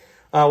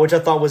 which I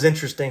thought was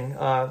interesting.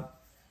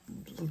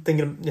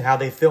 Thinking of how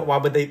they felt. Why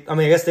would they? I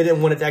mean, I guess they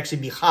didn't want it to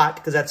actually be hot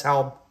because that's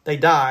how they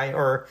die,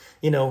 or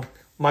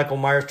Michael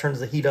Myers turns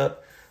the heat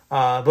up.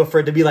 But for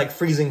it to be like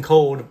freezing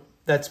cold,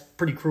 that's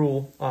pretty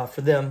cruel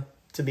for them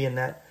to be in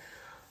that.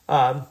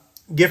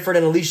 Gifford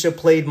and Alicia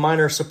played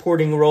minor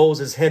supporting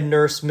roles as head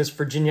nurse Miss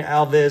Virginia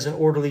Alves and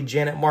orderly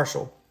Janet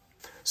Marshall.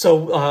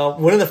 So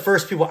one of the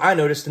first people I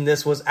noticed in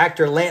this was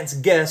actor Lance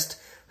Guest,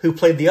 who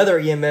played the other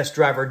EMS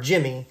driver,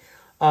 Jimmy.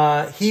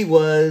 He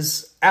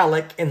was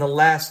Alex in the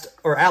Last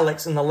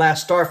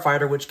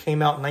Starfighter, which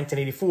came out in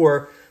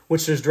 1984,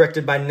 which was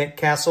directed by Nick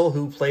Castle,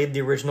 who played the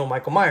original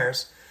Michael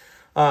Myers.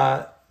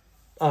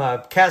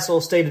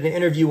 Castle stated in an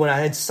interview, when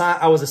I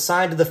was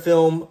assigned to the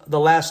film The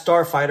Last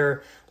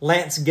Starfighter,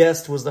 Lance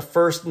Guest was the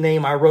first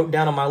name I wrote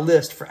down on my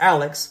list for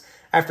Alex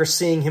after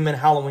seeing him in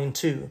Halloween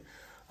 2.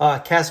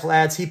 Castle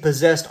adds, he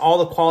possessed all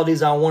the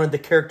qualities I wanted the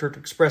character to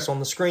express on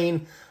the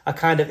screen, a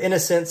kind of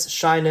innocence,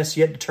 shyness,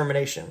 yet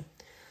determination.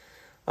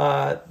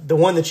 The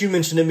one that you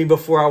mentioned to me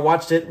before I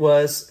watched it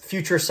was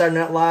future Saturday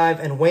Night Live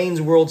and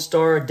Wayne's World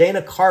star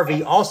Dana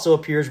Carvey also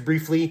appears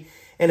briefly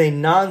in a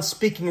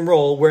non-speaking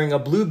role, wearing a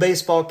blue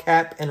baseball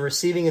cap and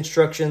receiving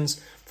instructions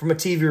from a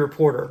TV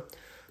reporter.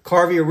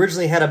 Carvey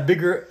originally had a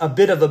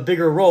bit of a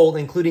bigger role,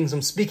 including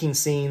some speaking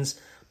scenes,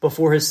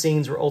 before his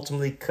scenes were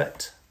ultimately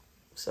cut.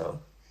 So,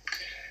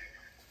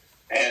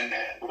 and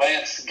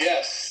Lance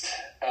Guest,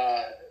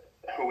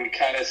 who we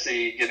kind of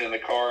see get in the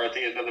car at the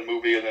end of the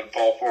movie and then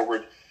fall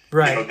forward.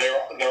 Right.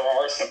 There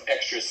are some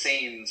extra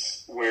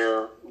scenes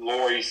where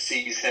Laurie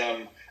sees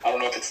him. I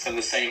don't know if it's in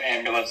the same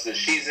ambulance that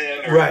she's in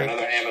or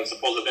another ambulance that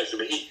pulls up next to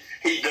her, but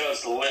he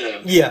does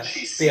live. Yeah.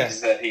 She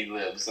sees that he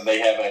lives, and they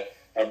have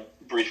a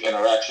brief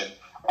interaction.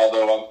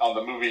 Although on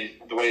the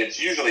movie, the way it's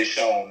usually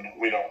shown,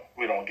 we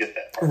don't get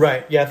that part.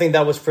 Right. Yeah, I think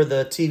that was for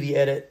the TV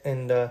edit,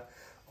 and I'll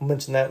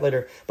mention that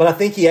later. But I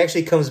think he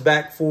actually comes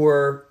back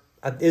for.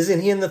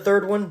 Isn't he in the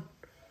third one?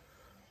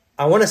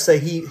 I want to say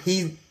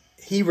he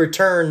he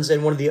returns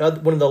in one of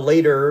the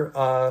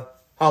later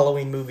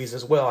Halloween movies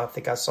as well. I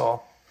think I saw.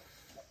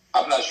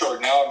 I'm not sure.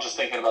 Now I'm just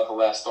thinking about The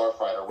Last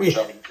Starfighter, which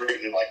I would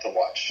greatly like to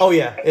watch. Oh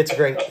yeah, it's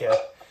great. Yeah.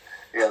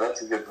 Yeah,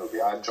 that's a good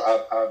movie. I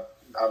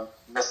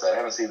missed that. I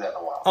haven't seen that in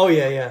a while. Oh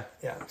yeah.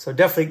 So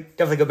definitely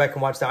go back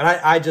and watch that. And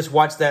I just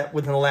watched that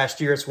within the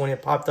last year. So when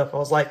it popped up, I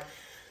was like,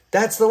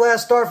 "That's The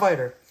Last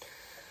Starfighter."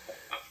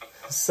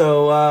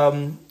 So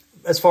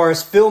as far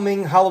as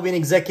filming, Halloween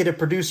executive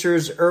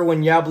producers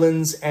Irwin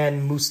Yablans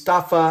and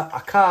Mustafa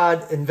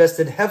Akkad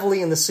invested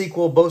heavily in the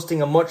sequel,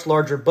 boasting a much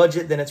larger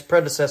budget than its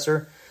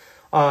predecessor.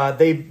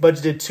 They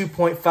budgeted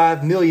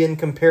 $2.5 million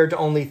compared to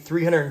only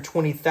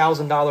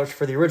 $320,000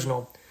 for the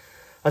original.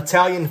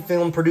 Italian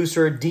film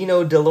producer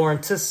Dino De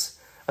Laurentiis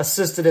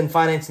assisted in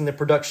financing the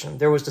production.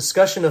 There was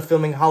discussion of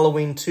filming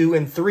Halloween 2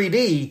 in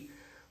 3D.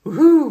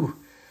 Woohoo!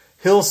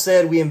 Hill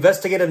said, "We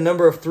investigated a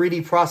number of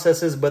 3D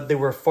processes, but they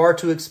were far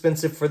too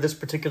expensive for this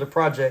particular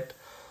project.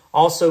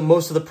 Also,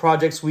 most of the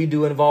projects we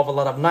do involve a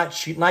lot of night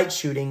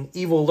shooting.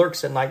 Evil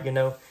lurks at night, you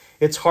know.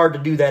 It's hard to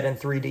do that in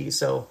 3D.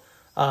 So,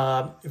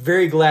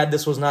 very glad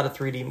this was not a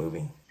 3D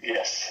movie."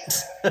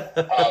 Yes.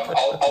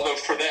 Although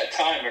for that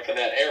time and for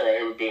that era,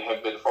 it would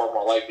have been far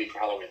more likely for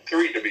Halloween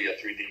 3 to be a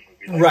 3D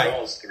movie, like Right.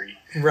 Jaws 3.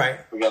 Right.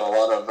 We got a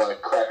lot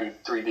of crappy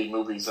 3D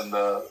movies in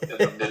the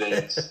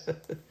mid-80s.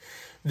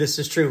 This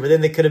is true. But then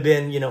they could have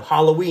been,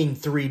 Halloween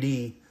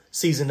 3D,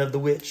 Season of the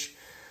Witch.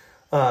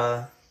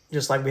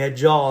 Just like we had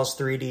Jaws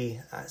 3D.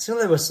 So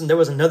there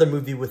was another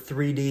movie with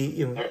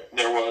 3D.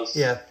 There was.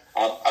 Yeah.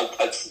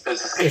 It's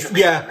escaping me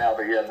Yeah. now,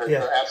 but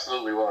there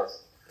absolutely was.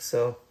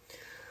 So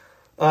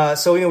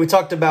we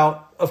talked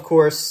about, of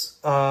course,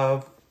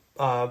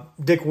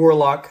 Dick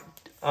Warlock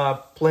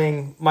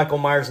playing Michael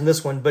Myers in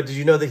this one. But did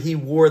you know that he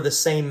wore the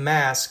same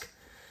mask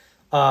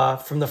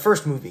from the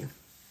first movie?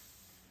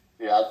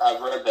 Yeah,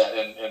 I've read that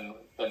in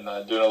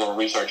doing a little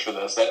research for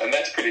this, and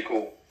that's pretty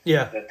cool.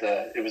 Yeah.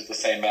 That it was the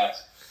same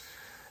mask.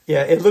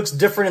 Yeah, it looks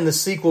different in the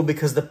sequel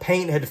because the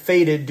paint had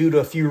faded due to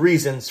a few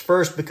reasons.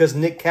 First, because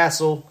Nick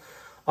Castle,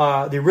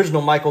 the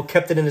original Michael,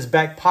 kept it in his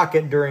back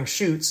pocket during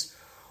shoots.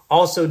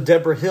 Also,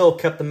 Deborah Hill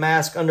kept the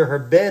mask under her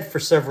bed for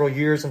several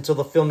years until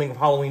the filming of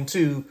Halloween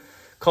 2,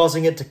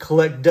 causing it to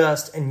collect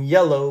dust and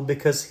yellow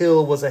because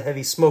Hill was a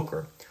heavy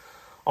smoker.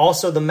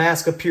 Also, the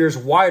mask appears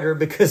wider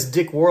because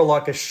Dick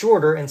Warlock is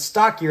shorter and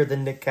stockier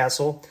than Nick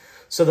Castle,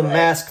 so the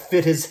mask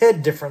fit his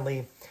head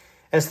differently.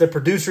 As the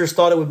producers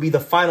thought it would be the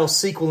final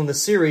sequel in the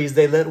series,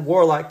 they let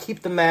Warlock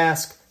keep the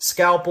mask,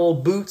 scalpel,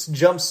 boots,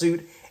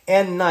 jumpsuit,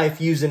 and knife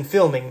used in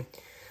filming.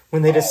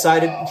 When they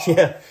decided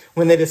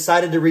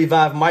to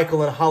revive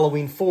Michael in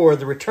Halloween 4,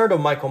 The Return of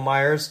Michael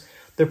Myers,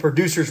 the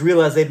producers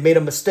realized they'd made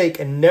a mistake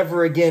and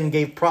never again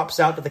gave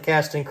props out to the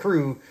cast and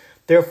crew.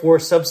 Therefore,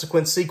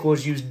 subsequent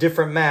sequels used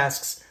different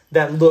masks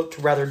that looked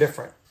rather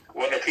different.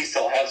 Wonder if he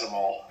still has them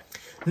all.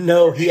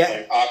 No, he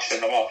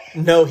auctioned them off.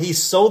 No, he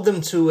sold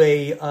them to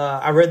a.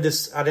 I read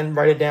this. I didn't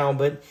write it down,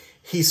 but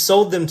he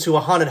sold them to a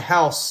haunted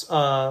house.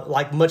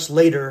 Like much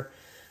later,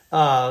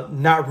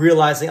 not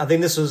realizing. I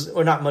think this was,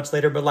 or not much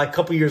later, but like a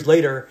couple years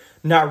later,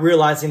 not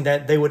realizing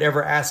that they would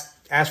ever ask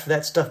for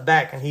that stuff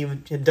back. And he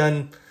had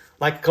done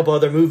like a couple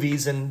other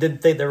movies and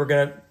didn't think they were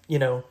gonna,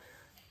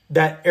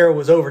 that era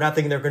was over. Not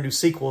thinking they were gonna do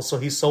sequels, so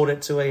he sold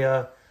it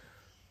to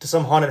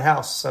some haunted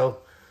house. So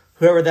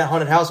whoever that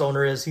haunted house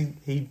owner is,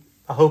 he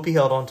I hope he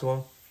held on to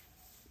him.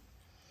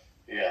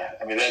 Yeah,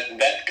 I mean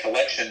that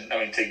collection. I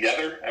mean,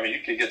 together. I mean, you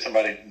could get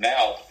somebody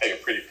now to pay a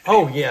pretty.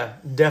 Oh yeah,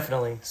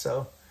 definitely.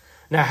 So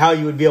now, how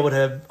you would be able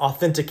to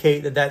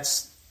authenticate that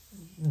that's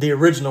the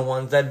original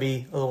ones? That'd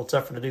be a little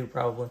tougher to do,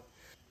 probably.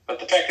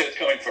 But the fact that it's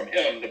coming from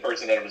him, the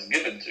person that it was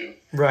given to,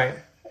 right,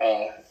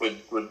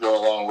 would go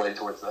a long way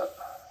towards that.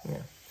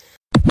 Yeah.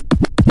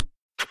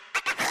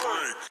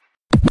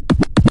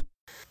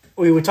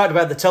 We talked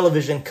about the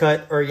television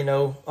cut, or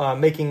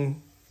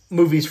making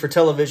movies for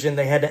television.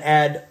 They had to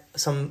add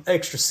some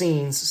extra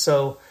scenes.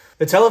 So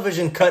the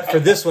television cut for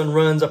this one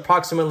runs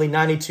approximately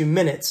 92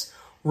 minutes,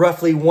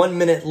 roughly 1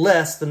 minute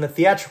less than the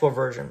theatrical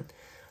version.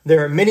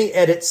 There are many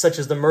edits, such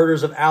as the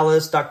murders of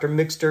Alice, Dr.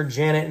 Mixter,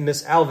 Janet, and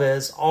Miss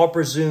Alves, all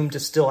presumed to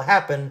still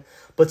happen,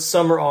 but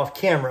some are off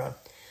camera.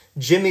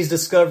 Jimmy's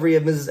discovery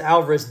of Mrs.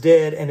 Alvarez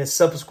dead and his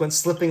subsequent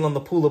slipping on the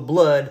pool of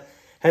blood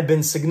had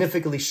been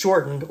significantly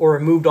shortened or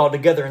removed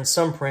altogether in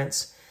some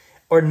prints,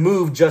 or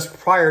moved just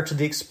prior to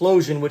the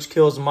explosion which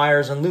kills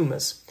Myers and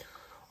Loomis.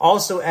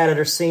 Also added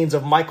are scenes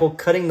of Michael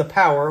cutting the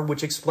power,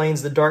 which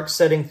explains the dark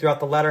setting throughout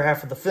the latter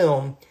half of the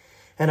film,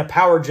 and a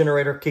power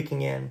generator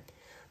kicking in.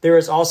 There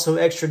is also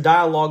extra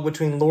dialogue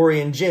between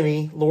Laurie and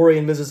Jimmy, Laurie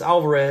and Mrs.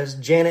 Alvarez,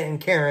 Janet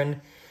and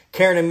Karen,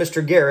 Karen and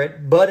Mr.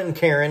 Garrett, Bud and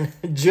Karen,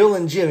 Jill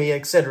and Jimmy,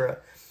 etc.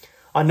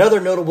 Another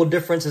notable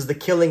difference is the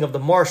killing of the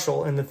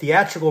marshal. In the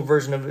theatrical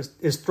version of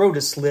his throat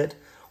is slit,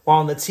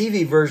 while in the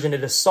TV version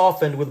it is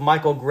softened with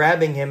Michael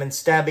grabbing him and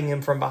stabbing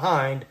him from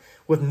behind,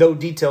 with no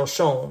detail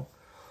shown.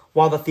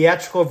 While the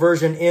theatrical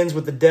version ends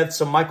with the deaths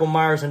of Michael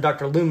Myers and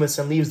Dr. Loomis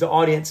and leaves the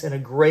audience in a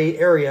gray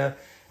area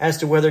as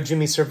to whether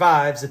Jimmy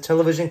survives, the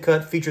television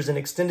cut features an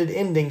extended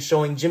ending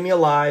showing Jimmy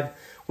alive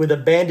with a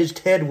bandaged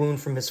head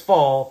wound from his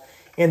fall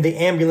in the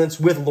ambulance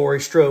with Laurie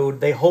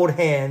Strode. They hold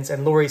hands,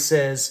 and Laurie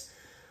says,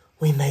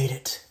 "We made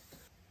it."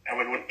 And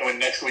when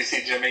next we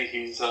see Jimmy,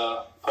 he's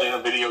playing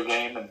a video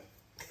game and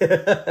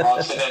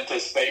launching into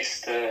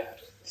space to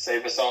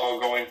save us all,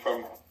 going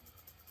from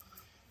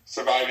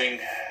surviving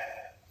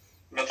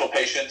mental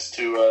patients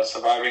to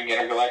surviving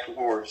intergalactic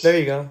wars. There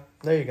you go.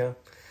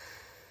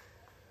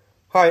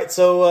 All right,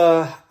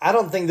 so I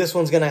don't think this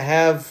one's going to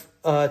have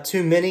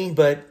too many,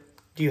 but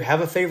do you have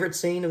a favorite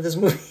scene of this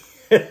movie?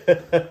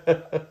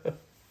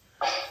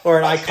 Or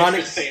an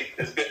iconic scene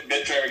is Ben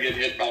Tramer getting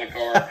hit by the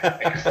car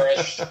and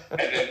crushed, and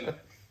then the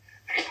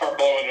car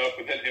blowing up,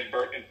 and then him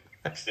burning.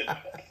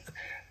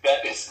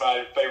 That is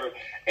my favorite.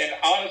 And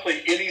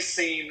honestly, any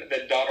scene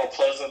that Donald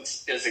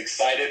Pleasance is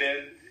excited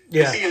in,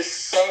 because he is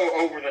so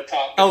over the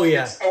top. Oh,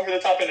 yeah. It's over the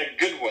top in a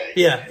good way.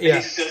 Yeah.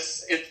 He's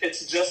just,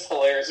 it's just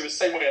hilarious. It was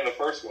the same way in the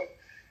first one.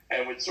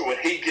 And when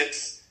he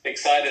gets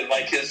excited,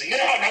 like his, you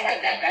don't know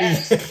what that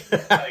is.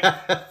 Like,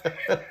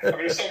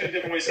 there's so many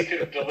different ways he could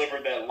have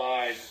delivered that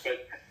line,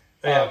 but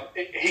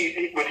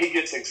he when he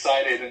gets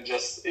excited and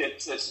just,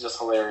 it's just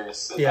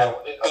hilarious.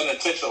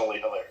 Unintentionally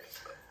hilarious.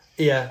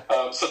 Yeah.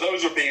 So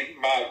those would be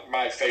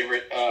my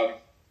favorite.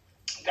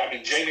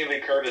 Jamie Lee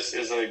Curtis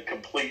is a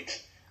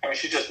complete.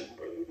 She just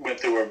went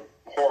through a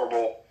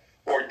horrible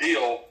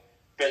ordeal,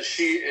 but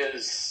she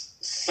is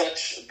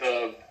such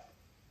the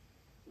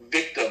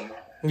victim.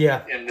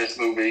 Yeah. In this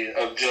movie,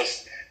 of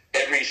just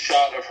every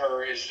shot of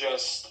her is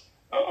just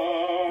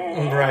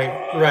right,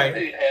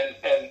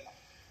 and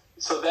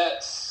so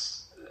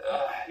that's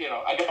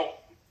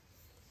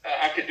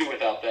I could do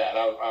without that.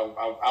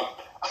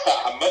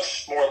 I'm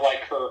much more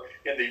like her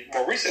in the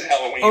more recent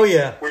Halloween. Oh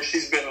yeah, where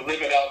she's been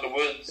living out in the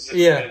woods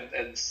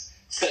and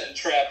setting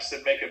traps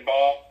and making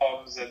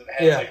bombs and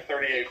has like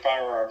 38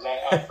 firearms.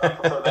 I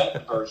prefer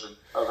that version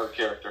of her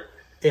character.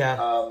 Yeah.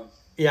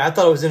 I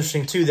thought it was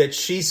interesting too that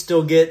she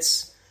still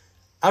gets.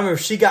 I don't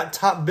remember if she got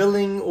top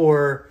billing,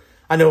 or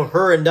I know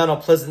her and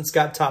Donald Pleasance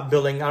got top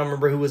billing. I don't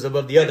remember who was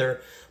above the other,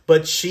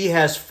 but she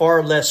has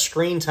far less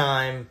screen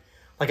time.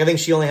 Like I think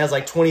she only has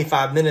like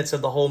 25 minutes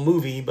of the whole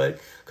movie, but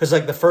because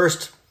like the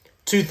first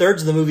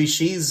 2/3 of the movie,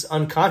 she's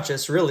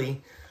unconscious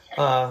really.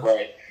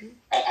 Right.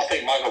 I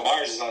think Michael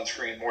Myers is on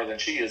screen more than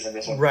she is in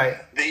this one. Right.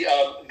 They're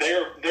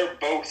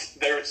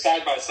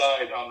side by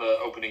side on the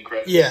opening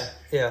credits. Yeah.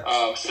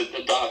 So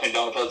I think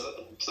Donald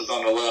Pleasance is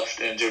on the left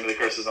and Jamie Lee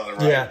Curtis is on the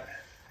right. Yeah.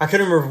 I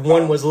couldn't remember if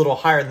one was a little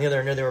higher than the other.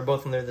 I know they were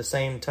both on there at the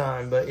same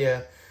time, but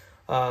yeah.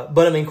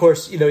 But I mean, of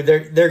course,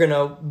 they're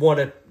gonna want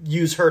to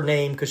use her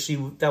name because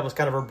that was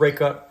kind of her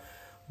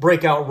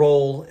breakout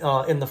role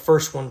in the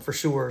first one for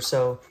sure.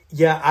 So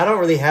yeah, I don't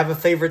really have a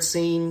favorite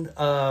scene.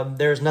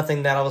 There's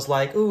nothing that I was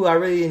like, ooh, I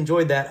really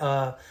enjoyed that.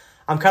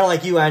 I'm kind of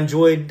like you. I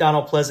enjoyed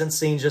Donald Pleasance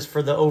scene just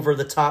for the over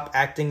the top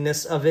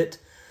actingness of it.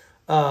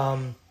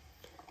 But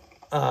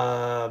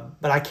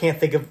I can't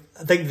think of.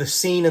 I think the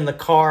scene in the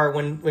car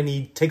when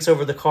he takes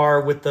over the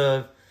car with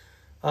the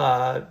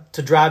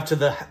to drive to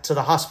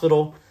the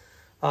hospital.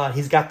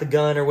 He's got the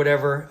gun or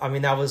whatever. I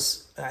mean, that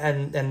was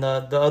and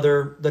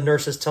the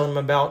nurses telling him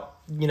about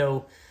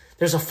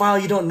there's a file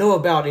you don't know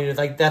about.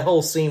 Like that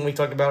whole scene we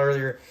talked about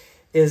earlier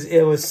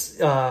it was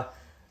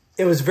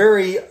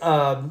very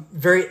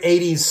very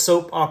 80s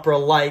soap opera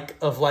like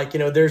of like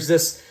there's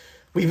this.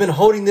 We've been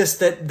holding this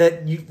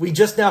that we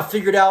just now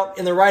figured out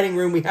in the writing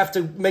room. We have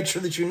to make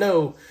sure that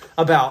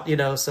about.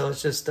 So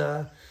it's just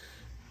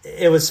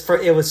it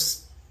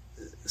was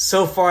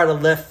so far out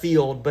of left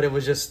field, but it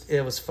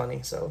was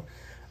funny. So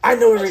I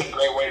know that's a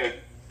great way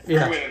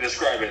to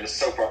describe it. It's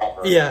soap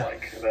opera. Yeah,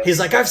 he's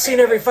like, I've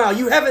seen every file.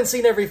 You haven't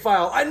seen every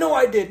file. I know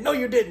I did. No,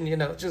 you didn't.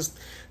 Just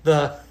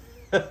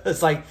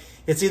it's like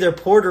it's either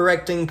poor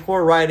directing,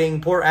 poor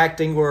writing, poor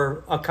acting,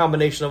 or a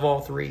combination of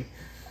all three.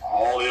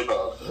 All the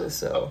above.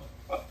 So.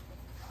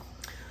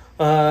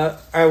 All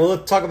right, well,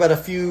 let's talk about a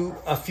few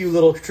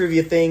little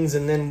trivia things,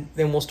 and then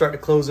we'll start to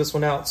close this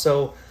one out.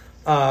 So,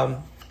 a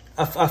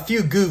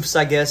few goofs,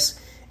 I guess.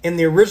 In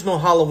the original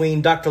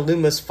Halloween, Dr.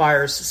 Loomis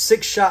fires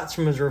 6 shots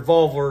from his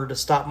revolver to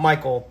stop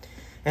Michael.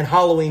 And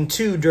Halloween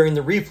 2, during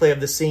the replay of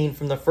the scene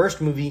from the first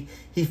movie,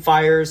 he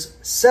fires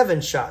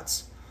 7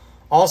 shots.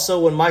 Also,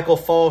 when Michael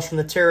falls from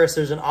the terrace,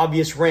 there's an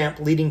obvious ramp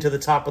leading to the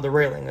top of the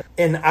railing.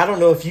 And I don't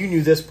know if you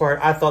knew this part.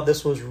 I thought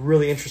this was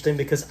really interesting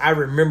because I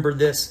remember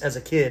this as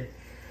a kid.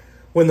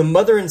 When the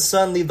mother and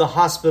son leave the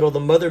hospital,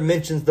 the mother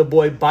mentions the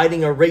boy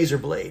biting a razor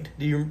blade.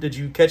 Did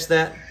you catch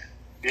that?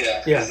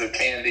 Yeah, because of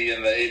candy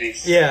in the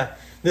 80s. Yeah.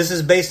 This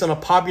is based on a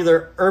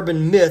popular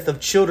urban myth of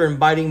children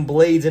biting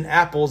blades and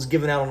apples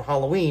given out on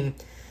Halloween.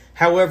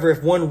 However,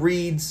 if one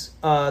reads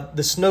the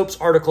Snopes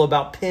article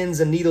about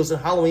pins and needles in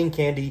Halloween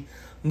candy,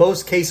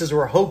 most cases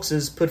were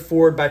hoaxes put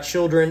forward by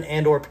children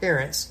and or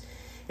parents.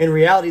 In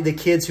reality, the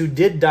kids who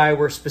did die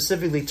were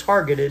specifically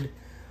targeted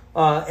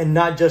and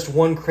not just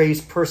one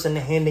crazed person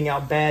handing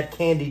out bad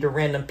candy to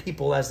random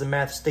people, as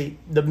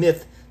the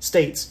myth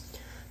states.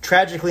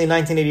 Tragically, in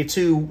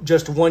 1982,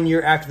 just 1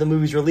 year after the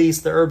movie's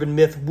release, the urban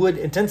myth would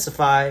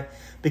intensify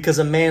because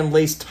a man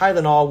laced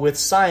Tylenol with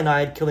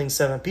cyanide, killing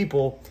 7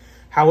 people.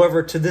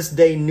 However, to this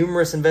day,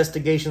 numerous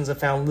investigations have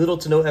found little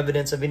to no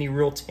evidence of any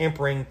real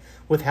tampering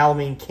with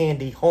Halloween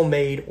candy,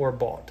 homemade or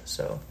bought.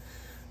 So,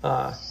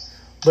 but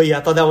yeah,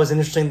 I thought that was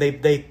interesting.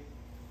 They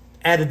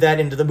added that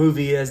into the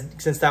movie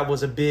since that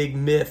was a big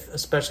myth,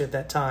 especially at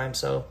that time.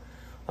 So,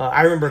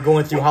 I remember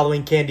going through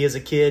Halloween candy as a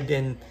kid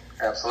and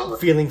Absolutely.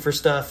 feeling for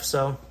stuff.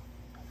 So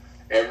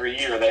every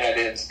year they had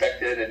to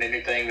inspect it, and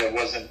anything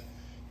that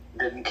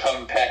didn't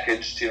come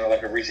packaged,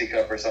 like a Reese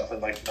cup or something,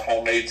 like the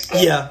homemade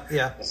stuff.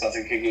 Yeah.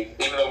 Something could get,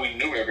 even though we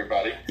knew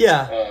everybody.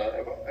 Yeah.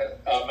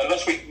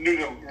 Unless we knew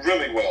them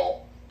really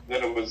well,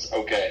 then it was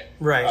okay.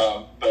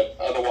 Right. But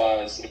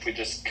otherwise, if we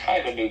just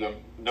kind of knew them,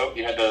 nope,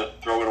 you had to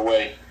throw it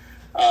away.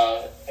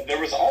 There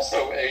was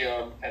also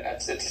and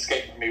it's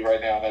escaping me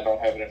right now, and I don't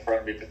have it in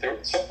front of me,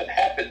 but something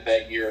happened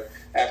that year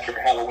after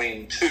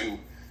Halloween 2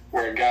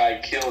 where a guy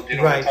killed, you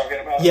know what I'm talking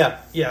about?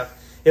 Yeah.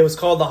 It was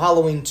called the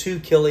Halloween 2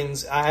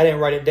 killings. I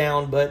didn't write it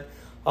down, but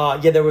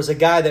there was a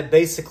guy that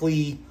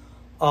basically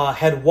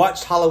had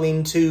watched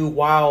Halloween 2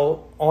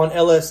 while on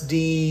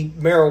LSD,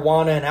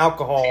 marijuana, and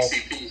alcohol.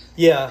 PCP.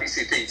 Yeah.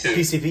 PCP, too.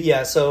 PCP,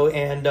 yeah. So,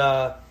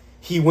 and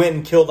he went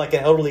and killed like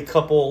an elderly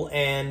couple,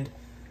 and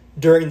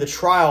during the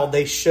trial,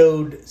 they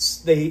showed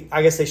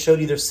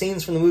either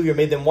scenes from the movie or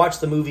made them watch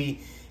the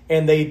movie,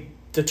 and they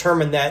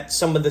determined that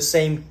some of the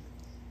same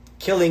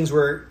killings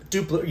were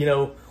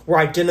were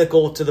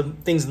identical to the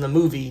things in the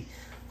movie.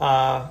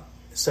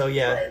 So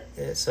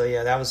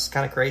that was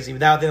kind of crazy. But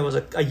that was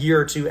a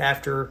year or two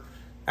after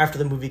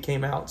the movie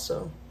came out.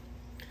 So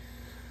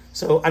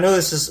I know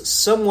this is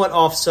somewhat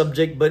off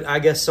subject, but I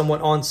guess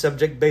somewhat on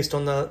subject based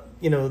on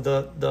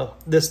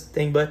this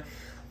thing. But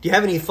do you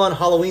have any fun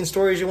Halloween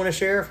stories you want to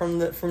share from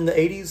the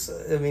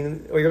 80s? I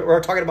mean,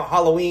 we're talking about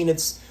Halloween.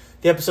 It's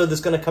the episode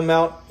that's going to come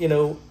out,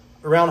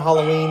 around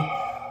Halloween.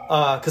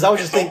 Because I was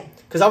just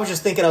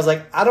thinking, I was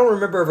like, I don't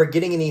remember ever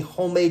getting any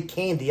homemade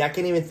candy. I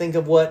can't even think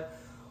of what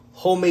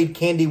homemade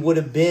candy would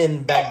have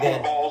been back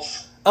then.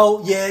 Balls.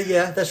 Oh,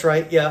 yeah, that's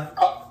right, yeah.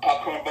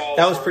 Popcorn balls.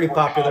 That was pretty were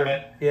popular,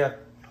 common. yeah.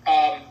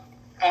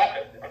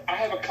 I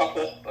have a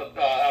couple.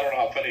 I don't know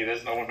how funny it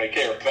is. No one may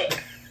care, but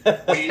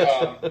we,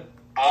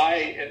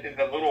 in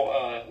the little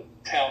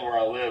town where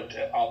I lived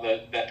on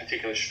that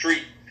particular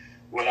street,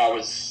 when I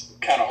was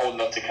kind of old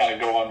enough to kind of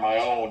go on my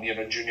own,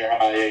 junior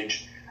high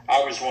age,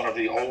 I was one of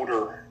the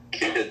older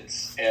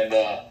kids, and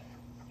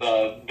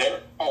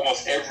there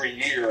almost every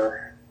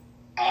year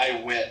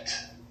I went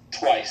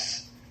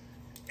twice.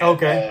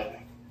 Okay.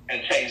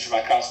 And changed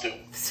my costume.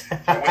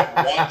 I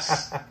went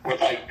once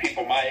with like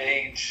people my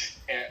age,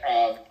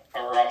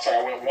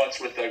 I went once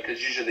with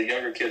because usually the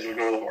younger kids would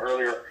go a little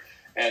earlier,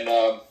 and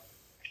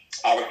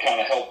I would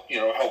kind of help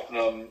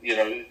them.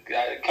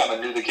 I kind of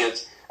knew the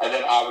kids, and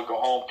then I would go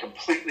home,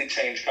 completely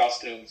change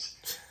costumes,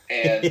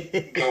 and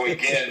go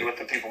again with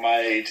the people my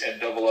age and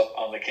double up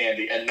on the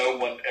candy. And no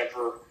one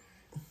ever.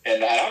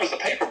 And I was the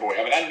paper boy.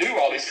 I mean, I knew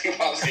all these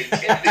people I was getting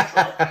candy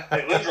from.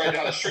 They lived right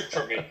down the street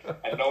from me,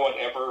 and no one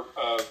ever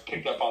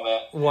picked up on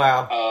that.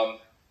 Wow.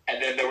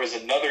 And then there was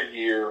another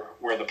year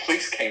where the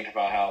police came to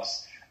my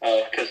house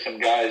because some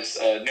guys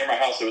near my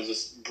house, there was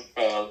this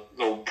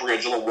little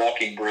bridge, a little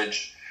walking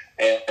bridge,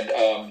 and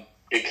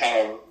it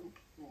kind of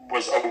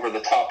was over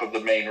the top of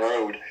the main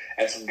road,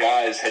 and some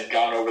guys had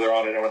gone over there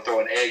on it and were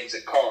throwing eggs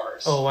at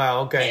cars. Oh,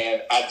 wow, okay.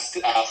 And I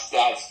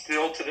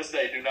still, to this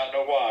day, do not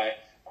know why.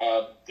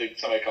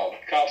 Somebody called the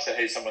cops, said,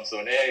 hey, someone's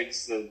throwing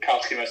eggs. The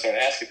cops came out and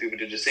started asking people,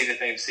 did you see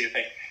anything?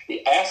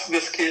 He asked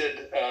this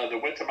kid that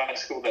went to my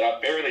school that I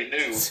barely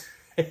knew,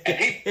 and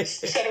he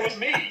said it was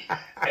me.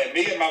 And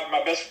me and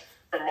my best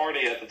friend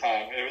Marty at the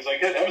time. And it was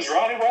like, that was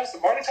Ronnie West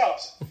and Marty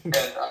Thompson.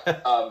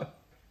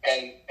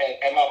 And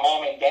my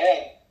mom and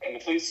dad and the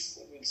police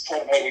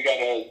told them, hey, we got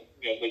to,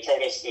 they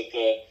told us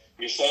that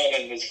your son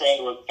and his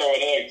friend were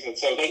throwing eggs, and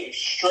so they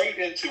straight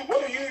into,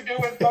 what are you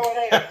doing throwing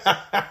eggs?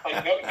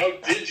 Like, no,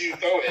 did you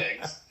throw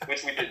eggs?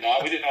 Which we did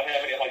not. We did not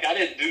have any. Like, I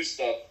didn't do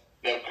stuff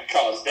that could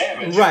cause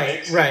damage.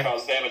 Eggs could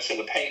cause damage to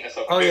the paint and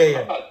stuff. Oh,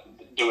 I'm not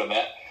doing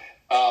that.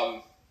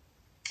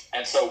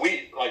 And so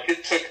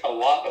it took a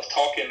lot of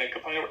talking and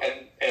complaining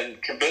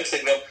and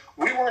convincing them.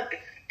 We weren't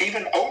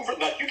even over,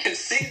 you can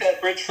see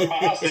that bridge from my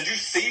house. Did you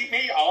see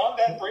me on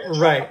that bridge?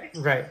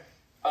 Right.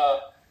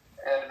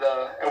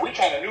 And we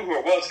kind of knew who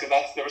it was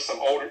because there were some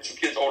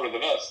kids older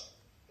than us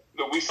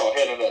that we saw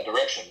heading that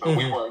direction, but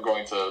we weren't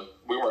going to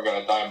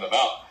dime them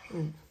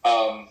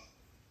out.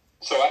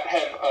 So I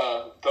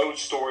have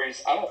those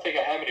stories. I don't think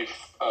I have any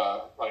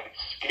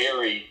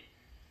scary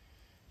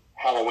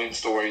Halloween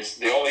stories.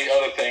 The only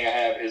other thing I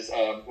have is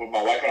when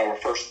my wife and I were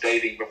first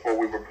dating before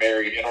we were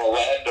married in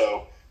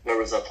Orlando. There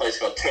was a place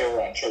called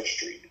Terror on Church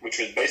Street, which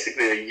was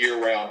basically a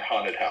year-round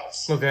haunted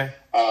house. Okay.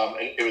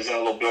 It was in a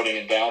little building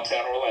in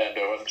downtown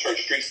Orlando, and the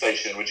Church Street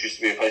Station, which used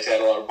to be a place that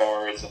had a lot of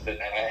bars, and it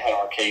had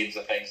arcades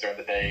and things during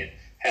the day,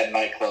 and had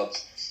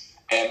nightclubs.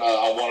 And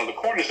on one of the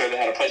corners there, they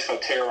had a place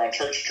called Terror on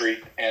Church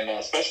Street, and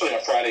especially on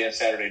Friday and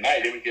Saturday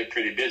night, it would get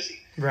pretty busy.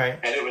 Right.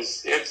 And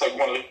it's like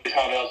one of the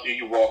haunted houses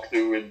you walk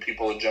through, and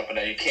people are jumping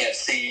out. You can't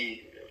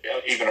see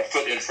even a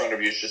foot in front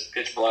of you, it's just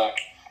pitch black,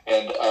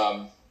 and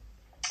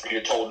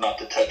you're told not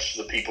to touch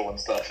the people and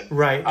stuff. And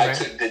Right. I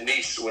took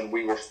Denise when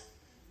we were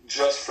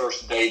just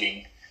first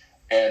dating,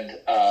 and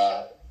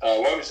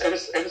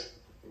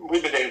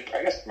we've been dating,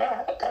 I guess,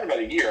 probably about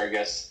a year, I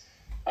guess.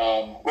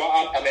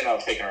 I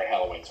was taking her at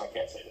Halloween, so I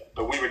can't say that.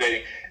 But we were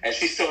dating, and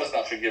she still has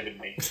not forgiven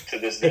me to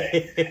this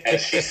day.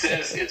 And she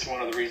says it's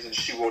one of the reasons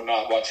she will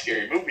not watch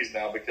scary movies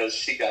now, because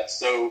she got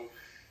so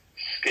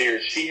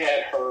scared. She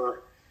had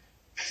her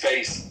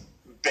face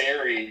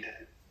buried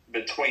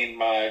between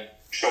my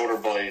shoulder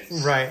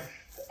blades, Right.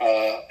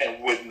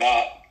 And would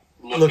not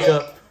look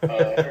up.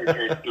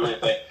 Or do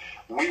anything.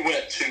 We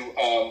went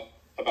to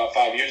about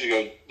 5 years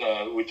ago.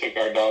 We took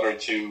our daughter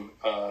to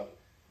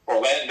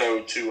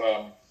Orlando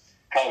to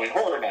Halloween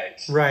Horror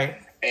Nights, Right.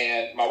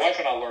 and my wife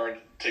and I learned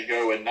to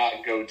go and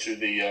not go to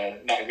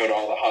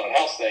all the haunted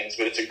house things,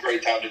 but it's a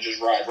great time to just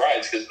ride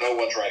rides because no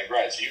one's riding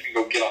rides. So you can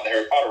go get on the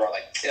Harry Potter ride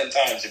like 10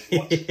 times if you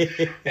want,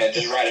 and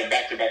just ride it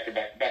back to back to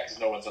back to back because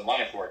no one's in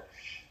line for it.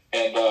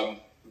 And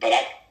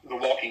The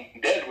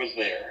Walking Dead was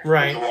there.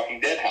 Right. It was a Walking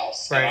Dead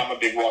house. Right. And I'm a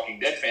big Walking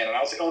Dead fan. And I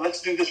was like,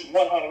 let's do this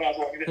one haunted house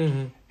Walking Dead.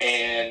 Mm-hmm.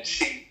 And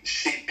she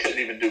couldn't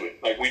even do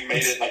it. Like, we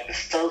made it like the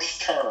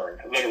first turn,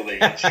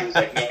 literally. And she was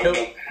like, no. I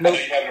know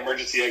you have an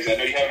emergency exit. I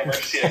know you have an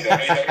emergency exit.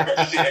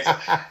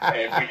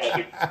 And we had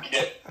to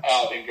get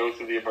out and go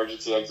through the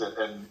emergency exit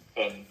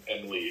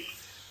and leave.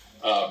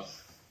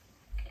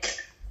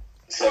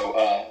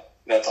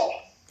 That's all.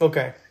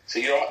 Okay. So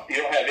you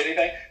don't have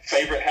anything?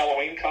 Favorite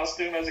Halloween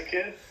costume as a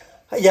kid?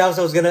 Yeah, I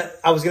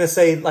was gonna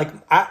say, like,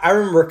 I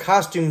remember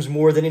costumes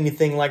more than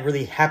anything like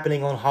really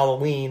happening on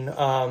Halloween.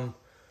 I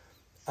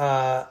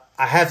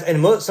have,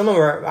 and some of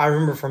them I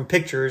remember from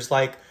pictures.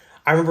 Like,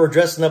 I remember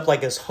dressing up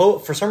like as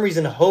for some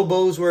reason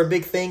hobos were a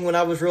big thing when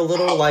I was real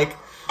little. Like,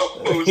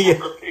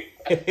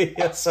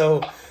 yeah,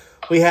 so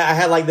I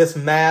had like this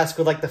mask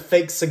with like the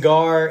fake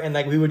cigar, and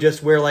like we would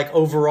just wear like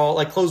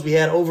clothes. We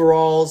had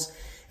overalls,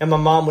 and my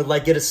mom would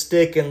like get a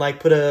stick and like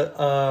put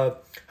a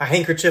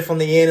handkerchief on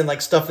the end and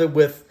like stuff it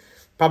with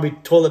probably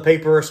toilet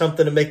paper or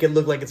something to make it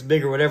look like it's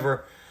big or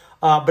whatever.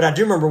 But I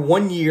do remember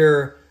one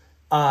year,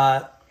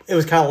 it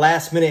was kind of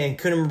last minute and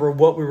couldn't remember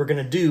what we were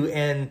going to do.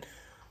 And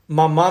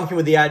my mom came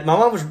with the idea.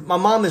 My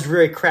mom is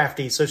very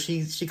crafty, so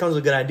she comes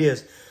with good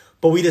ideas.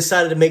 But we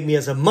decided to make me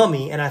as a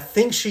mummy, and I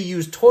think she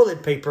used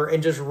toilet paper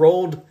and just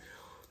rolled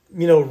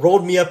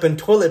me up in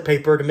toilet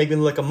paper to make me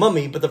look like a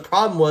mummy. But the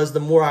problem was, the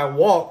more I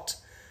walked,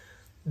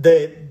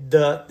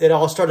 it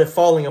all started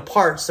falling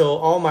apart. So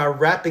all my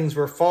wrappings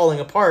were falling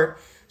apart.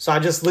 So I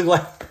just looked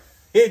like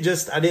I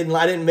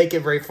didn't make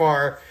it very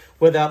far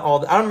without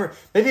all I don't remember,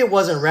 maybe it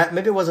wasn't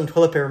maybe it wasn't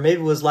toilet paper,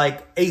 maybe it was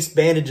like Ace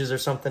bandages or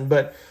something,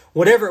 but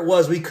whatever it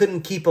was, we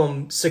couldn't keep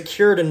them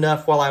secured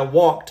enough while I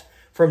walked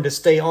for them to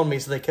stay on me,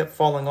 so they kept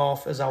falling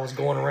off as I was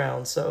going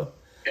around. So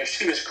if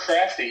she was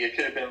crafty, it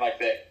could have been like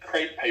that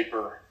crepe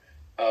paper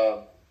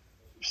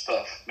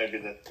stuff, maybe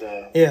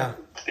that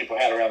people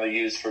had around they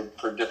used for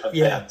different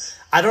things.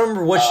 I don't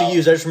remember what she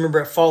used. I just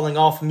remember it falling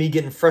off and me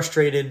getting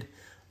frustrated.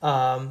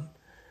 I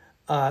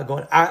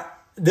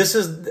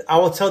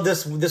will tell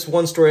this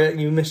one story.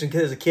 You mentioned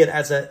as a kid,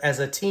 as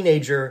a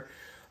teenager.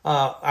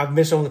 I've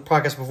mentioned on the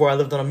podcast before, I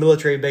lived on a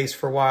military base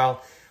for a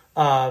while,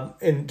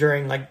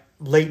 during like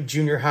late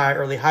junior high,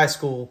 early high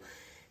school,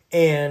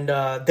 and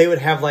they would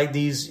have like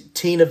these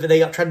they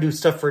tried to do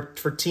stuff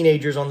for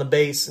teenagers on the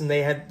base, and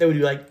they would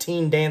do like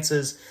teen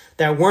dances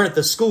that weren't at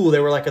the school.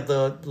 They were like at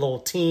the little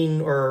teen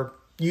or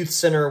youth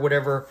center or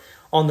whatever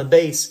on the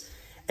base.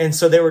 And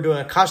so they were doing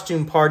a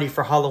costume party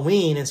for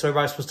Halloween, and so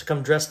everybody was supposed to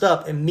come dressed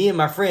up. And me and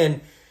my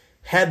friend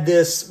had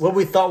this, what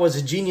we thought was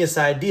a genius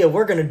idea.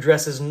 We're going to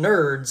dress as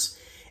nerds,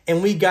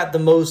 and we got the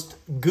most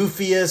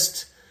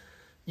goofiest,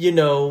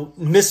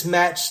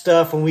 mismatched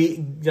stuff, and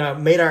we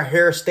made our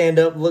hair stand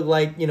up, look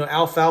like,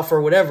 alfalfa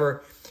or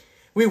whatever.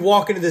 We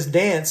walk into this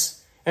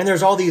dance, and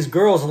there's all these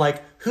girls, and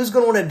like, who's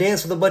going to want to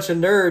dance with a bunch of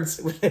nerds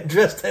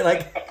dressed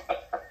like...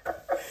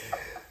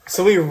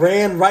 So we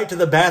ran right to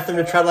the bathroom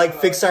to try to like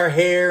fix our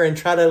hair and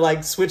try to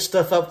like switch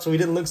stuff up so we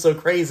didn't look so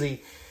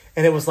crazy.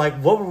 And it was like,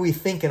 what were we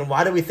thinking?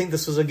 Why did we think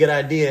this was a good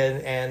idea?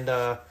 And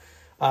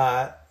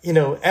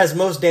as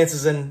most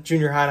dances in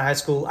junior high and high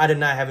school, I did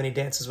not have any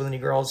dances with any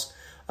girls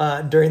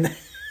during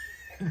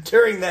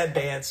that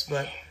dance.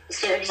 But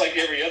so it was like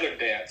every other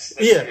dance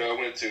that you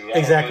went to.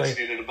 Exactly. You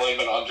needed to blame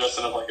it on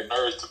dressing up like a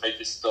nerd to make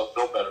you still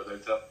feel better there,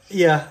 too.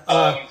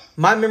 Yeah.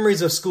 My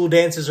memories of school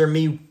dances are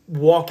me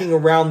walking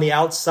around the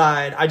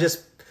outside.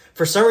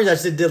 For some reason, I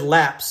just did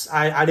laps.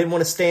 I didn't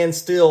want to stand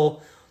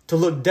still to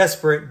look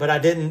desperate, but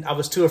I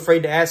was too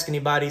afraid to ask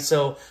anybody.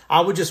 So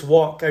I would just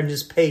walk and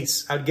just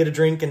pace. I'd get a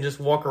drink and just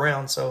walk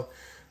around. So,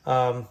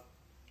 I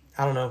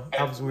don't know.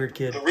 I was a weird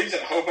kid. The reason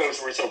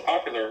hobos were so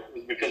popular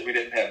was because we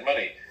didn't have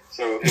money.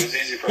 So it was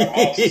easy for our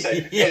moms to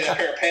say, hey, that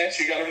pair of pants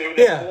you got over there with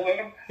that hole in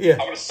them? Yeah. I'm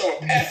going to sew a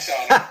patch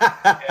on it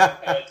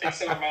and take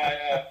some of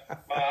my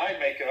eye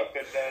makeup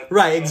and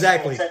right,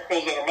 exactly.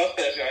 freckles and a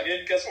mustache on you.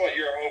 And guess what?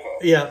 You're a hobo.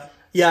 Yeah.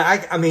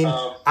 Yeah, I mean,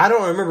 I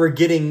don't remember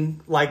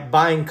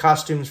buying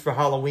costumes for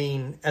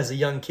Halloween as a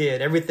young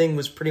kid. Everything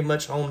was pretty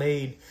much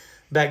homemade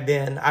back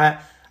then.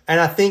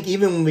 I think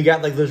even when we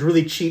got like those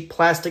really cheap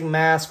plastic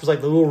masks with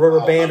like the little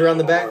rubber band around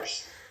the back,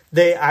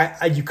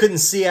 you couldn't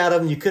see out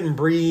of them, you couldn't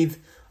breathe.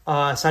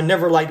 So I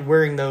never liked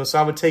wearing those. So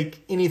I would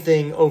take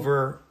anything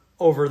over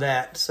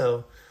that.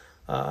 So,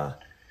 but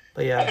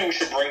yeah, I think we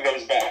should bring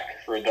those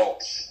back for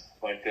adults,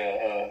 like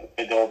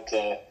adult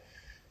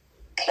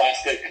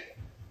plastic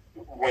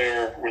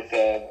wear with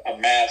a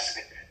mask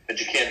that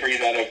you can't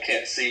breathe out of,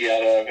 can't see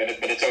out of,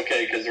 but it's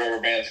okay because the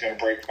rubber band's going to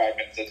break 5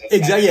 minutes into the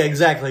exactly. Yeah,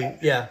 exactly.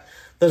 Yeah,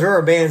 those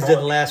rubber bands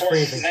didn't last for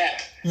anything.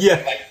 Snap.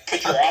 Yeah, like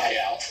put your eye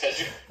out.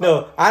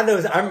 No, I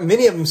know.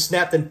 Many of them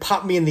snapped and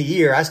popped me in the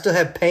ear. I still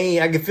have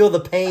pain. I can feel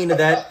the pain of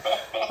that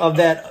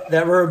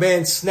rubber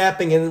band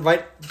snapping and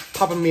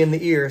popping me in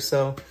the ear.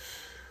 So,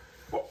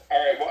 all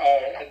right. Well,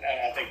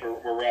 I think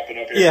we're wrapping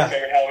up here. Yeah.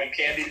 Favorite Halloween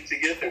candy to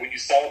get that when you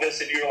saw this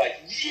and you were like,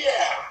 yeah.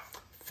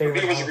 For me,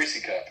 it was a Reese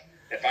cup.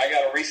 If I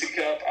got a Reese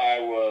cup, I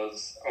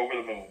was over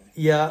the moon.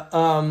 Yeah.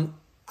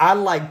 I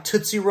like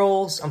Tootsie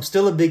Rolls. I'm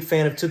still a big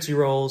fan of Tootsie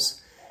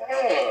Rolls.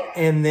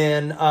 And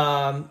then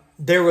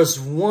there was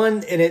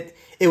one, and it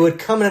would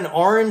come in an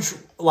orange,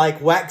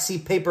 like, waxy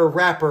paper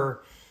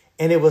wrapper,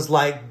 and it was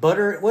like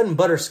butter. It wasn't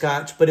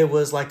butterscotch, but it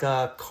was like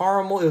a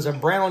caramel. It was a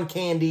brown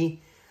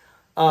candy.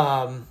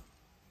 Sometimes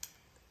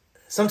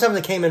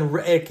it came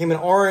in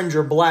orange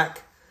or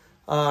black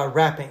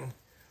wrapping.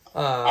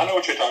 I know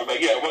what you're talking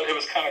about. Yeah,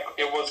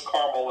 it was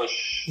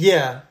caramelish.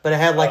 Yeah, but it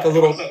had like a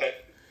little.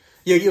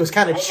 It was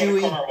kind of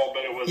chewy. Caramel,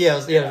 but it was, it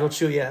was real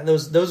chewy. Yeah,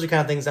 those are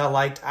kind of things I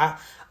liked.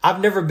 I've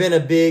never been a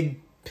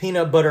big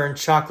peanut butter and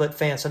chocolate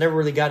fan, so I never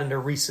really got into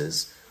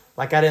Reese's.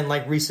 Like, I didn't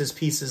like Reese's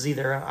Pieces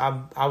either.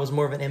 I was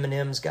more of an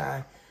M&M's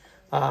guy.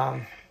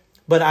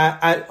 But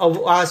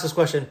I'll ask this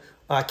question: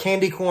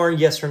 candy corn,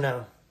 yes or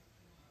no?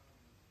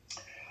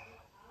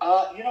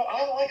 I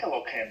like a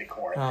little candy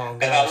corn,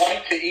 and I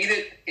like to eat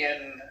it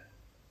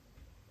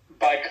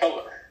by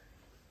color.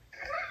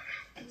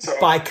 So,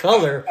 by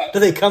color? Do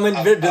they come in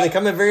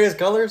various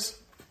colors?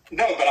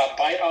 No, but I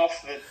bite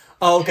off the.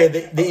 Oh, okay.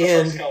 The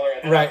end, color,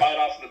 and then right? I bite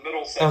off the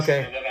middle section,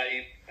 okay. And then I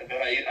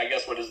eat. I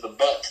guess what is the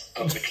butt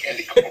of the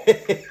candy corn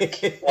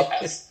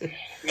last.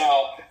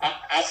 Now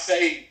I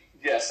say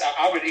yes.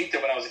 I would eat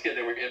them when I was a kid.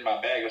 They were in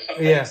my bag. Or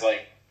sometimes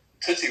like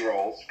Tootsie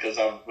Rolls, because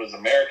I was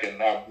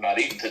American. I'm not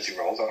eating Tootsie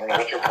Rolls. I don't know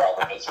what your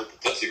problem is with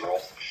the Tootsie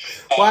Rolls.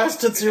 Why is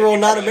Tootsie Roll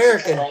not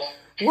American?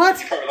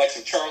 What? You probably like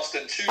some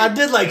Charleston Chews. I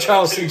did like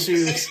Charleston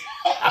Chews.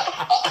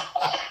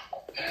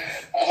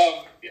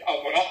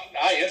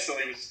 I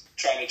instantly was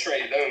trying to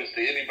trade those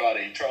to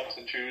anybody.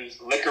 Charleston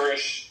Chews,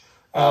 licorice.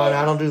 Oh, no,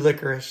 I don't do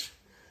licorice.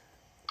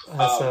 But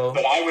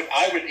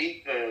I would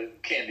eat the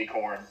candy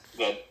corn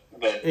that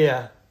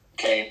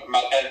came. And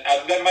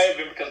that might have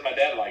been because my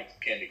dad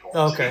liked candy corn.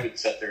 Okay. So he would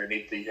sit there and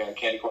eat the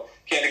candy corn.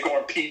 Candy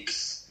corn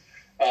Peeps.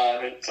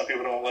 Some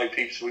people don't like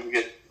Peeps. We would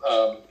get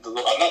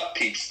not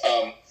Peeps.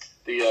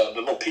 The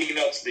little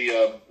peanuts,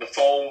 the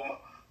foam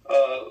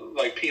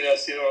like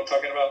peanuts. You know what I'm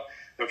talking about?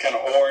 They're kind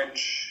of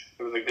orange.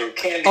 They were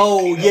candy.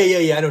 Oh, peanuts.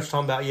 yeah. I know what you're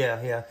talking about.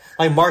 Yeah.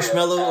 Like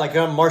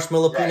marshmallow,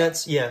 marshmallow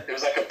peanuts. Yeah. It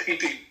was like a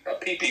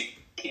pee-pee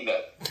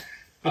peanut.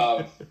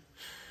 But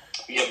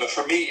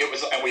for me, it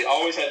was, and we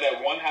always had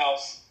that one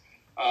house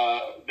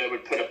that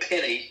would put a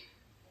penny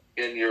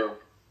in your.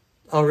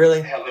 Oh,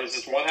 really? Hell, there's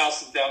this one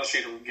house down the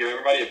street that would give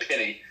everybody a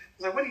penny.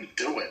 I was like, what are you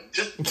doing?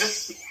 Just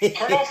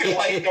turn off your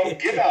light. Don't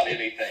give out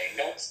anything.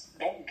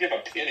 Don't give a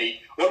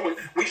penny.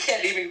 We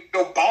can't even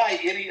go buy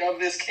any of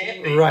this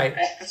candy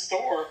at the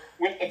store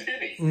with a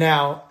penny.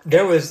 Now,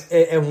 there was,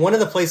 in one of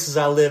the places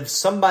I lived,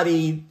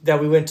 somebody that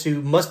we went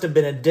to must have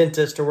been a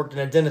dentist or worked in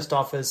a dentist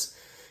office,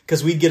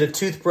 because we'd get a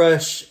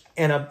toothbrush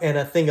and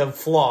a thing of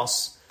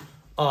floss.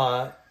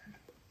 I'd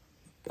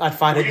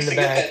find it in the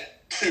bag. Get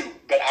that too,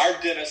 but our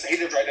dentist, he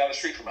lived right down the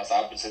street from us.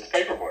 I was his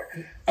paperboy.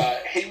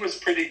 He was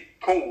pretty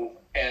cool,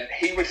 and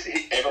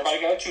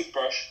everybody got a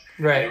toothbrush.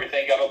 Right. And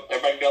everybody got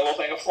a little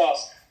thing of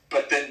floss.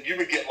 But then you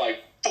would get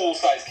like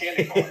full-size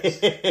candy corns.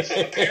 So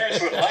the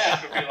parents would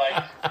laugh and be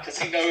like, because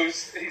he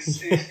knows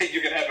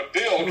you're going to have a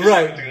bill because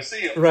you're going to see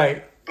him.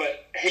 Right.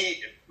 But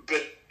he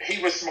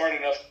was smart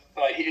enough.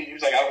 Like he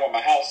was like, I don't want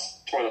my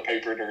house toilet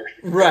papered or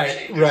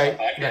right.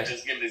 I can't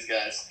just give these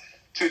guys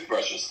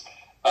toothbrushes.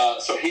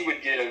 So he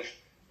would give.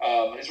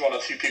 He's one of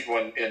the few people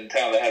in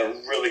town that had a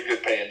really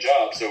good paying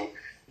job. So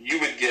you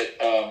would get,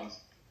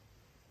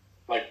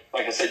 like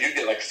I said, you'd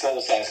get like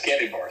full-size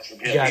candy bars from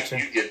him. Gotcha.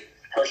 You'd get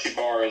Hershey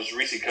bars,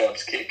 Reese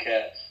Cups, Kit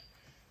Kats.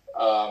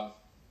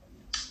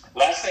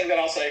 Last thing that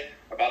I'll say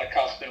about a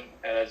costume,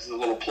 and it's a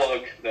little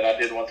plug that I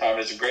did one time,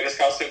 is the greatest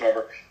costume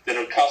ever. Did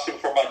a costume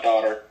for my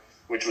daughter,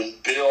 which was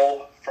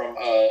Bill from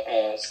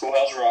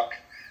Schoolhouse Rock.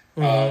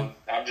 Mm-hmm.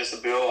 I'm just a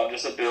Bill.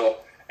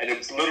 And it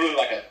was literally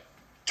like a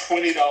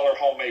 $20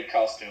 homemade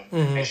costume.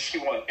 Mm-hmm. And she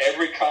won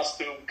every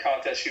costume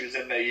contest she was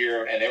in that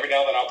year. And every now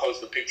and then I'll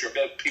post a picture of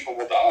it. People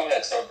will go, oh,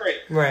 that's so great.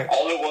 Right.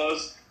 All it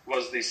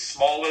was the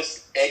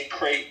smallest egg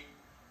crate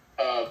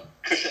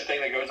cushion thing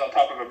that goes on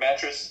top of a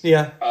mattress.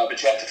 Yeah.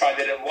 But you have to find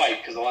it in white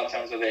because a lot of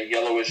times they're that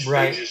yellowish,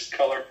 Right. beigeish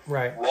color.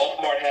 Right.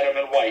 Walmart had them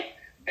in white,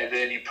 and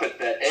then you put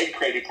that egg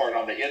crating part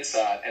on the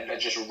inside, and then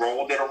just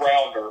rolled it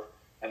around her.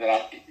 And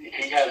then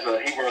he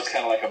wears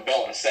kind of like a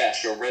belt and a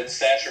sash, so a red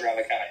sash around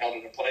that kind of held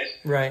it in place.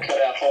 Right.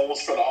 Cut out holes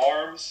for the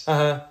arms.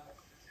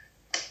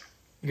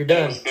 You're That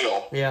done. was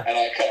Bill. Yeah. And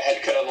I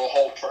had cut a little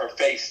hole for her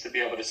face to be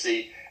able to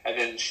see. And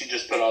then she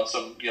just put on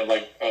some, she had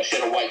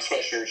a white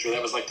sweatshirt, so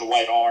that was like the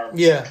white arms.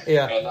 Yeah,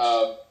 yeah. And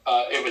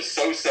it was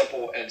so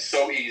simple and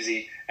so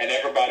easy. And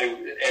everybody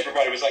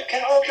was like,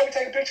 can we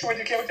take a picture with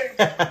you? Can we take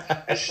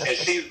a picture? and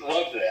she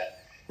loved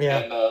that. Yeah.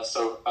 And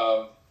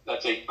so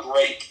that's a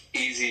great,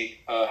 easy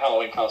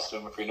Halloween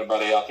costume for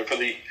anybody out there. For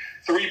the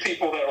 3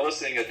 people that are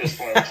listening at this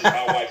point, which is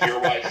my wife, your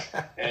wife,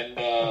 and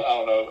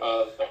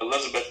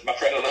Elizabeth, my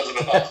friend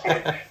Elizabeth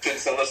Osborne,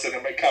 tends to listen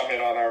and make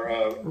comment on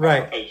our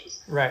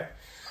pages. Right.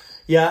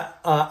 Yeah,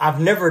 I've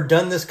never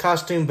done this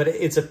costume, but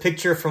it's a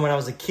picture from when I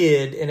was a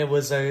kid, and it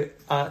was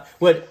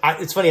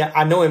it's funny.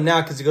 I know him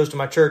now because he goes to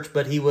my church,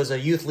 but he was a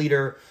youth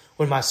leader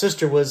when my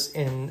sister was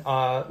in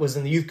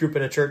the youth group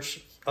at a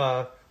church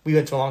we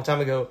went to a long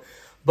time ago.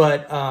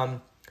 But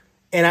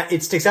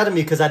it sticks out to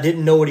me because I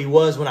didn't know what he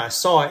was when I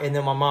saw it, and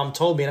then my mom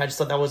told me, and I just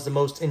thought that was the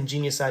most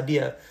ingenious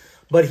idea.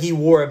 But he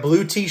wore a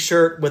blue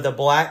T-shirt with a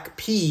black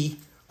P,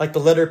 like the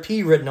letter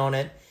P written on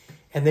it.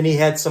 And then he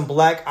had some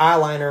black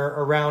eyeliner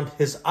around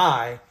his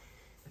eye,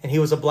 and he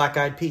was a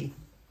black-eyed pea.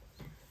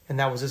 And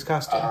that was his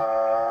costume.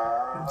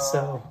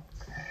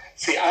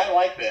 See, I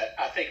like that.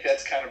 I think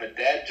that's kind of a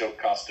dad joke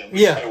costume.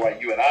 Yeah. That's why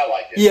you and I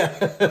like it. Yeah.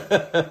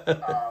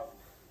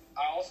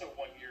 I also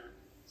one year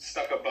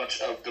stuck a bunch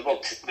of the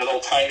little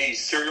tiny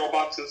cereal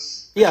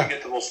boxes. Yeah. You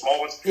get the little small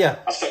ones. Yeah.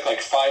 I stuck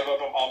like 5 of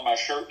them on my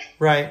shirt.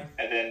 Right.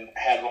 And then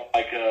had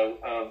like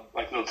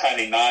little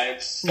tiny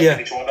knives stuck Yeah.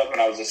 in each one of them,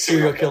 and I was a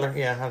Serial killer.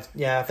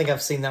 Yeah, I think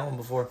I've seen that one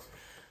before.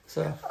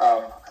 So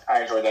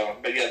I enjoyed that one.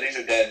 But yeah, these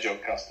are dad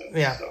joke costumes.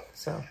 yeah.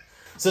 So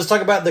let's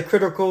talk about the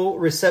critical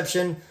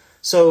reception.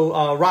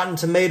 So Rotten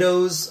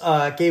Tomatoes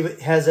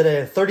has it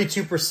at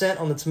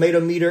 32% on the tomato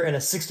meter and a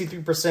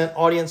 63%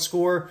 audience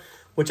score,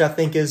 which I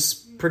think is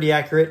pretty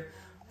accurate.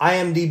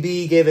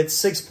 IMDb gave it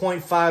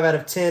 6.5 out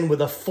of 10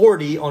 with a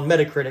 40 on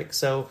Metacritic.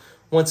 So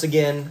once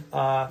again,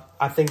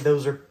 I think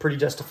those are pretty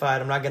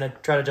justified. I'm not going to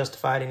try to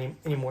justify it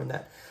any more than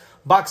that.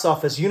 Box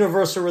office.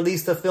 Universal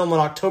released the film on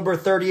October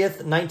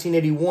 30th,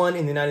 1981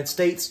 in the United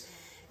States.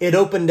 It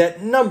opened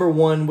at number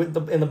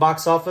 1 in the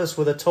box office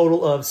with a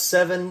total of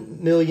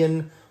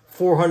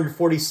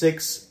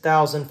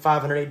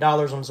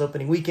 $7,446,508 on its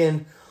opening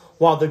weekend,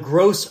 while the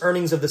gross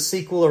earnings of the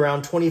sequel,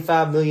 around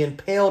 $25 million,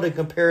 paled in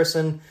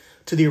comparison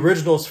to the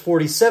original's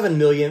 $47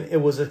 million.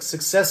 It was a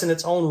success in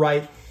its own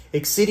right,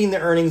 exceeding the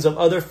earnings of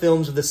other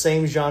films of the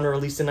same genre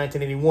released in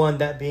 1981,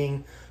 that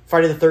being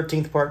Friday the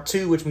 13th Part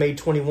 2, which made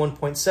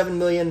 $21.7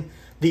 million,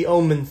 The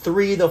Omen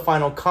 3, The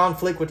Final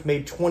Conflict, which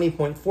made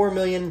 $20.4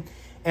 million,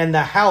 and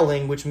The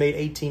Howling, which made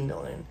 $18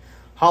 million.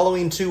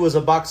 Halloween 2 was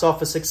a box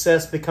office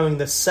success, becoming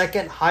the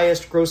second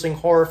highest grossing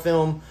horror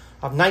film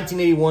of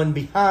 1981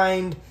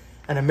 behind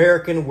An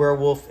American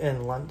Werewolf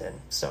in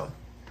London. So,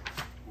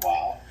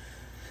 Wow.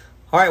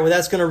 all right, well,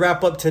 that's going to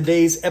wrap up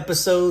today's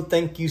episode.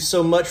 Thank you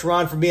so much,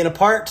 Ron, for being a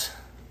part.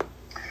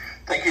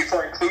 Thank you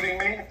for including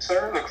me,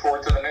 sir. Look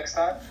forward to the next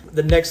time.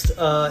 The next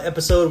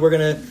episode, we're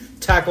going to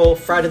tackle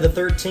Friday the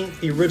 13th,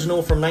 the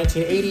original from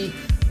 1980,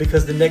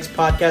 because the next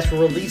podcast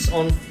will release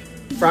on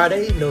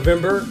Friday,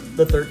 November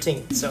the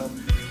 13th. So,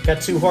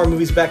 got 2 horror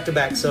movies back to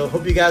back. So,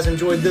 hope you guys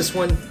enjoyed this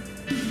one.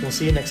 We'll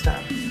see you next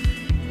time.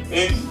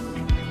 Peace.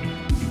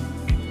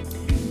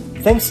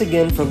 Thanks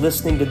again for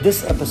listening to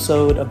this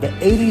episode of the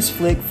 80s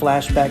Flick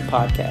Flashback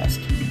Podcast.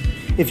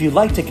 If you'd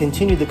like to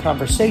continue the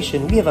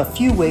conversation, we have a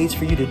few ways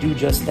for you to do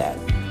just that.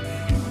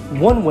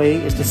 One way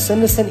is to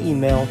send us an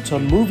email to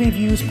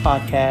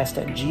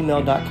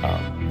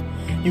movieviewspodcast@gmail.com.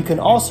 You can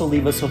also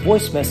leave us a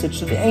voice message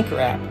to the Anchor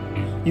app.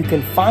 You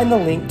can find the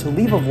link to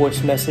leave a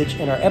voice message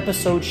in our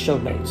episode show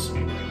notes.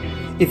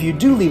 If you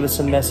do leave us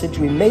a message,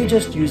 we may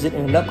just use it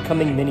in an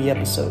upcoming mini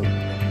episode.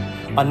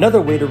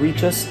 Another way to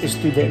reach us is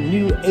through the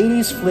new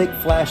 80s Flick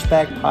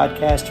Flashback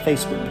Podcast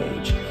Facebook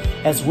page,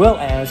 as well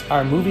as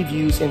our Movie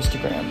Views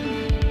Instagram.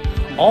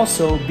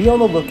 Also, be on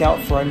the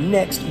lookout for our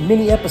next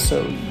mini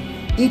episode.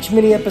 Each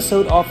mini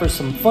episode offers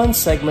some fun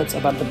segments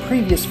about the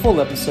previous full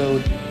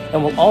episode,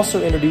 and will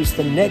also introduce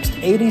the next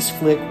 80s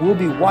flick we'll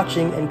be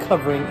watching and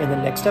covering in the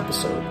next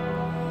episode.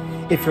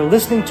 If you're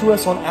listening to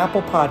us on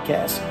Apple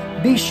Podcasts,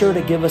 be sure to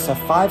give us a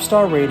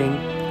 5-star rating,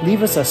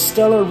 leave us a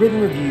stellar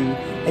written review,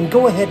 and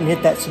go ahead and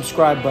hit that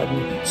subscribe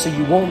button so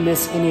you won't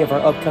miss any of our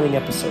upcoming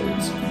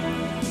episodes.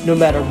 No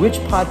matter which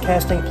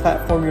podcasting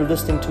platform you're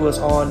listening to us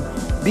on,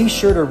 be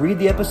sure to read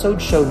the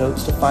episode show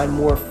notes to find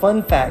more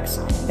fun facts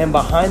and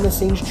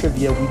behind-the-scenes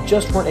trivia we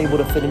just weren't able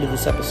to fit into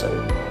this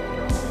episode.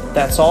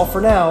 That's all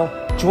for now.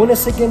 Join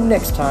us again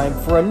next time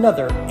for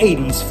another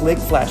 80s Flick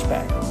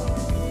Flashback.